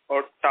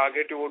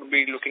target you would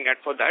be looking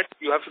at for that?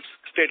 You have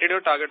stated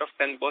your target of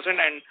 10%,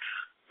 and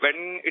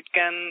when it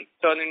can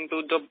turn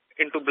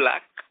into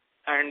black,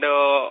 and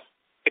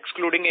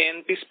excluding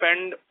A&P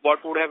spend, what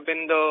would have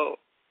been the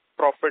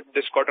profit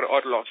this quarter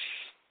or loss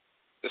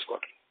this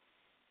quarter?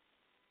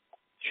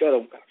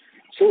 Sure, Omkar.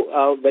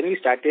 So when we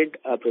started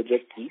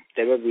Project Key,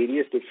 there were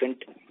various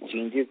different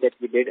changes that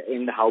we did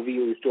in how we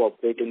used to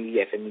operate in the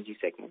FMEG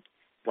segment.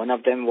 One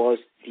of them was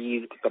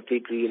the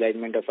complete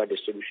realignment of our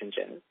distribution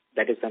channel.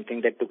 That is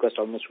something that took us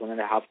almost 1.5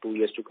 to 2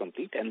 years to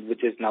complete, and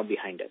which is now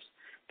behind us.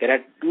 There are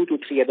 2 to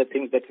 3 other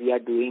things that we are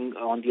doing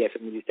on the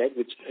FMEG side,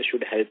 which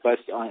should help us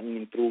in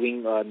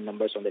improving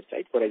numbers on that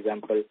side. For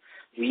example,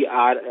 we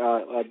are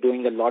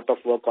doing a lot of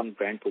work on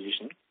brand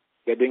positioning.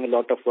 We are doing a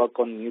lot of work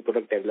on new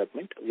product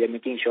development. We are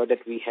making sure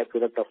that we have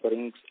product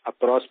offerings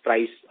across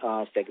price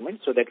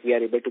segments so that we are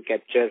able to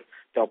capture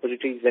the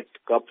opportunities that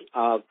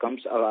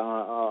comes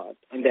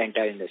in the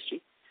entire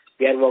industry.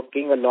 We are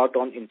working a lot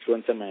on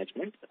influencer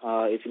management.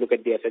 If you look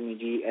at the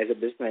FMEG as a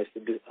business,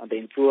 the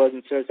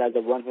influencers are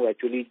the one who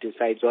actually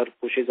decides or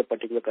pushes a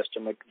particular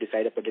customer to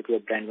decide a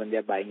particular brand when they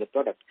are buying a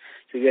product.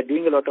 So we are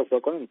doing a lot of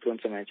work on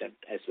influencer management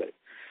as well.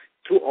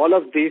 Through all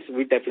of this,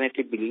 we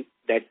definitely believe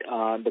that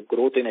the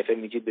growth in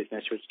FMEG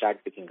business should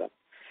start picking up.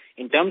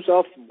 In terms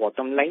of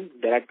bottom line,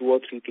 there are 2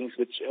 or 3 things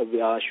which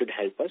should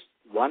help us.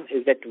 One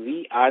is that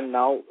we are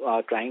now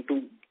trying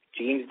to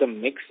change the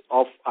mix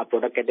of our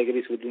product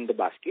categories within the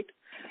basket.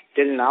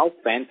 Till now,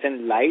 fans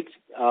and lights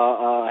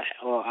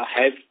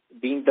have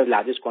been the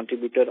largest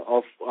contributor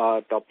of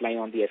top line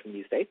on the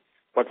FMEG side.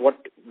 But what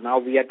now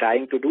we are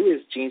trying to do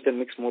is change the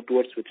mix more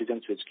towards switches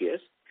and switch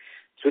gears.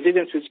 Switches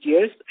and switch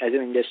gears as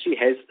an industry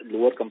has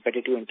lower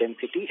competitive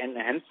intensity and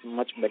hence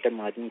much better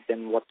margins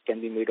than what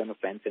can be made on a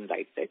fans and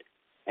light side.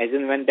 As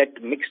in when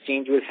that mix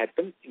change will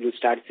happen, you'll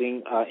start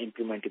seeing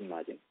improvement in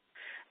margin.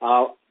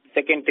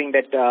 Second thing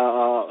that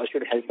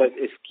should help us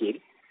is scale.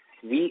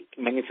 We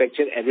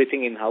manufacture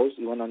everything in-house,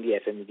 even on the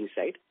FMEG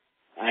side.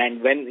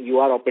 And when you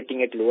are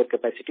operating at lower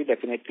capacity,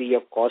 definitely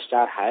your costs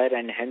are higher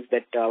and hence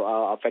that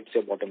affects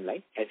your bottom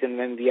line. As in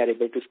when we are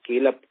able to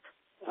scale up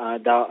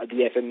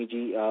the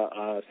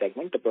FMEG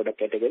segment, the product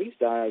categories,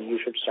 you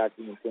should start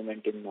seeing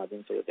improvement in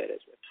margins over there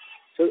as well.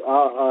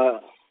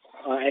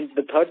 So, and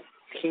the third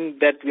thing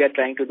that we are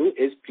trying to do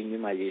is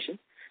premiumization.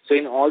 So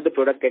in all the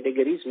product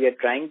categories, we are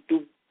trying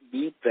to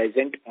be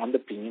present on the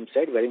premium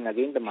side, wherein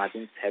again the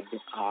margins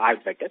are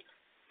better.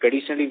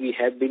 Traditionally, we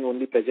have been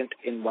only present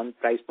in one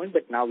price point,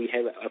 but now we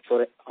have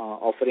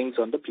offerings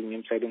on the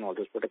premium side in all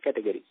those product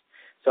categories.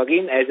 So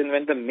again, as and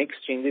when the mix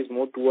changes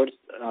more towards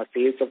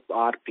sales of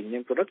our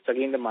premium products,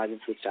 again the margins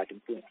will start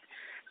improving.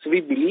 So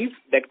we believe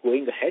that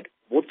going ahead,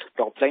 both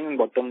top line and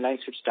bottom line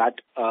should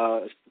start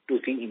to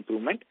see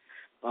improvement.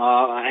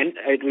 And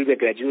it will be a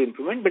gradual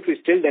improvement, but we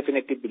still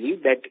definitely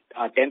believe that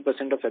 10%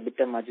 of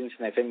EBITDA margins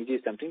in FMEG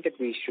is something that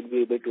we should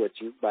be able to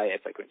achieve by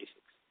FY26.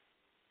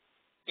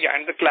 Yeah,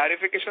 and the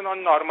clarification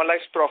on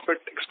normalized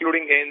profit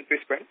excluding A&P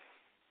spend,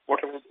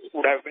 what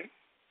would have been?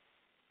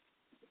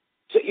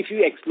 So if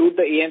you exclude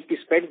the A&P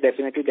spend,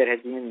 definitely there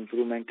has been an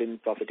improvement in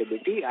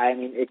profitability. I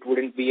mean, it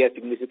wouldn't be a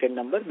significant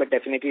number, but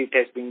definitely it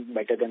has been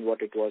better than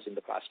what it was in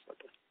the past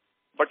quarter.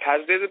 But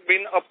has there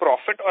been a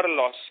profit or a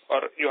loss,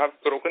 or you have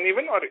broken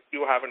even, or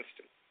you haven't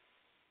still?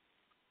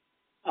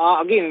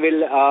 Again,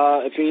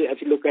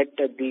 if you look at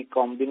the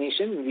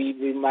combination,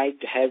 we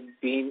might have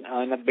been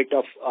in a bit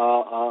of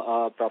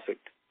profit.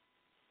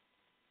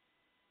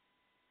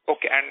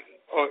 Okay, and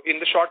in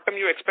the short term,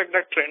 you expect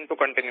that trend to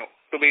continue,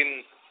 to be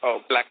in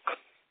black?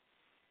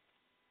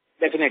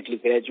 Definitely.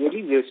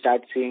 Gradually, we'll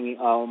start seeing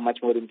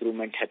much more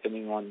improvement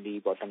happening on the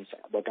bottom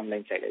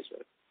line side as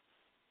well.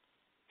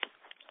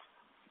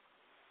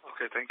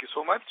 Okay, thank you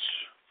so much.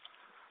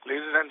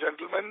 Ladies and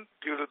gentlemen,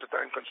 due to the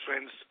time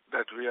constraints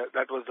that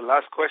was the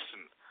last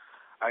question.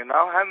 I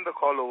now hand the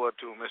call over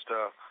to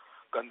Mr.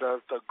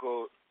 Gandharv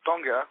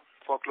Tongia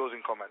for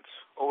closing comments.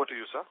 Over to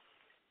you, sir.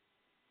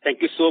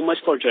 Thank you so much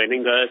for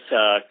joining us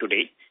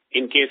today.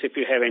 In case if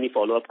you have any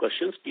follow-up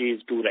questions,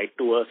 please do write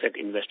to us at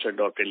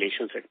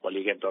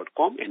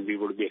investor.relations@polycab.com, and we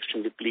would be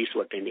extremely pleased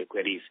to attend your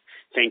queries.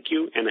 Thank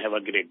you and have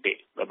a great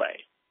day.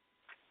 Bye-bye.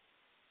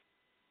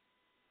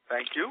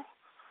 Thank you.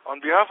 On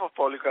behalf of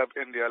Polycab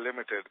India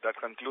Limited, that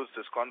concludes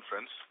this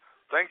conference.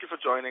 Thank you for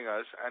joining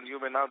us, and you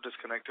may now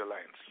disconnect your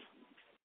lines.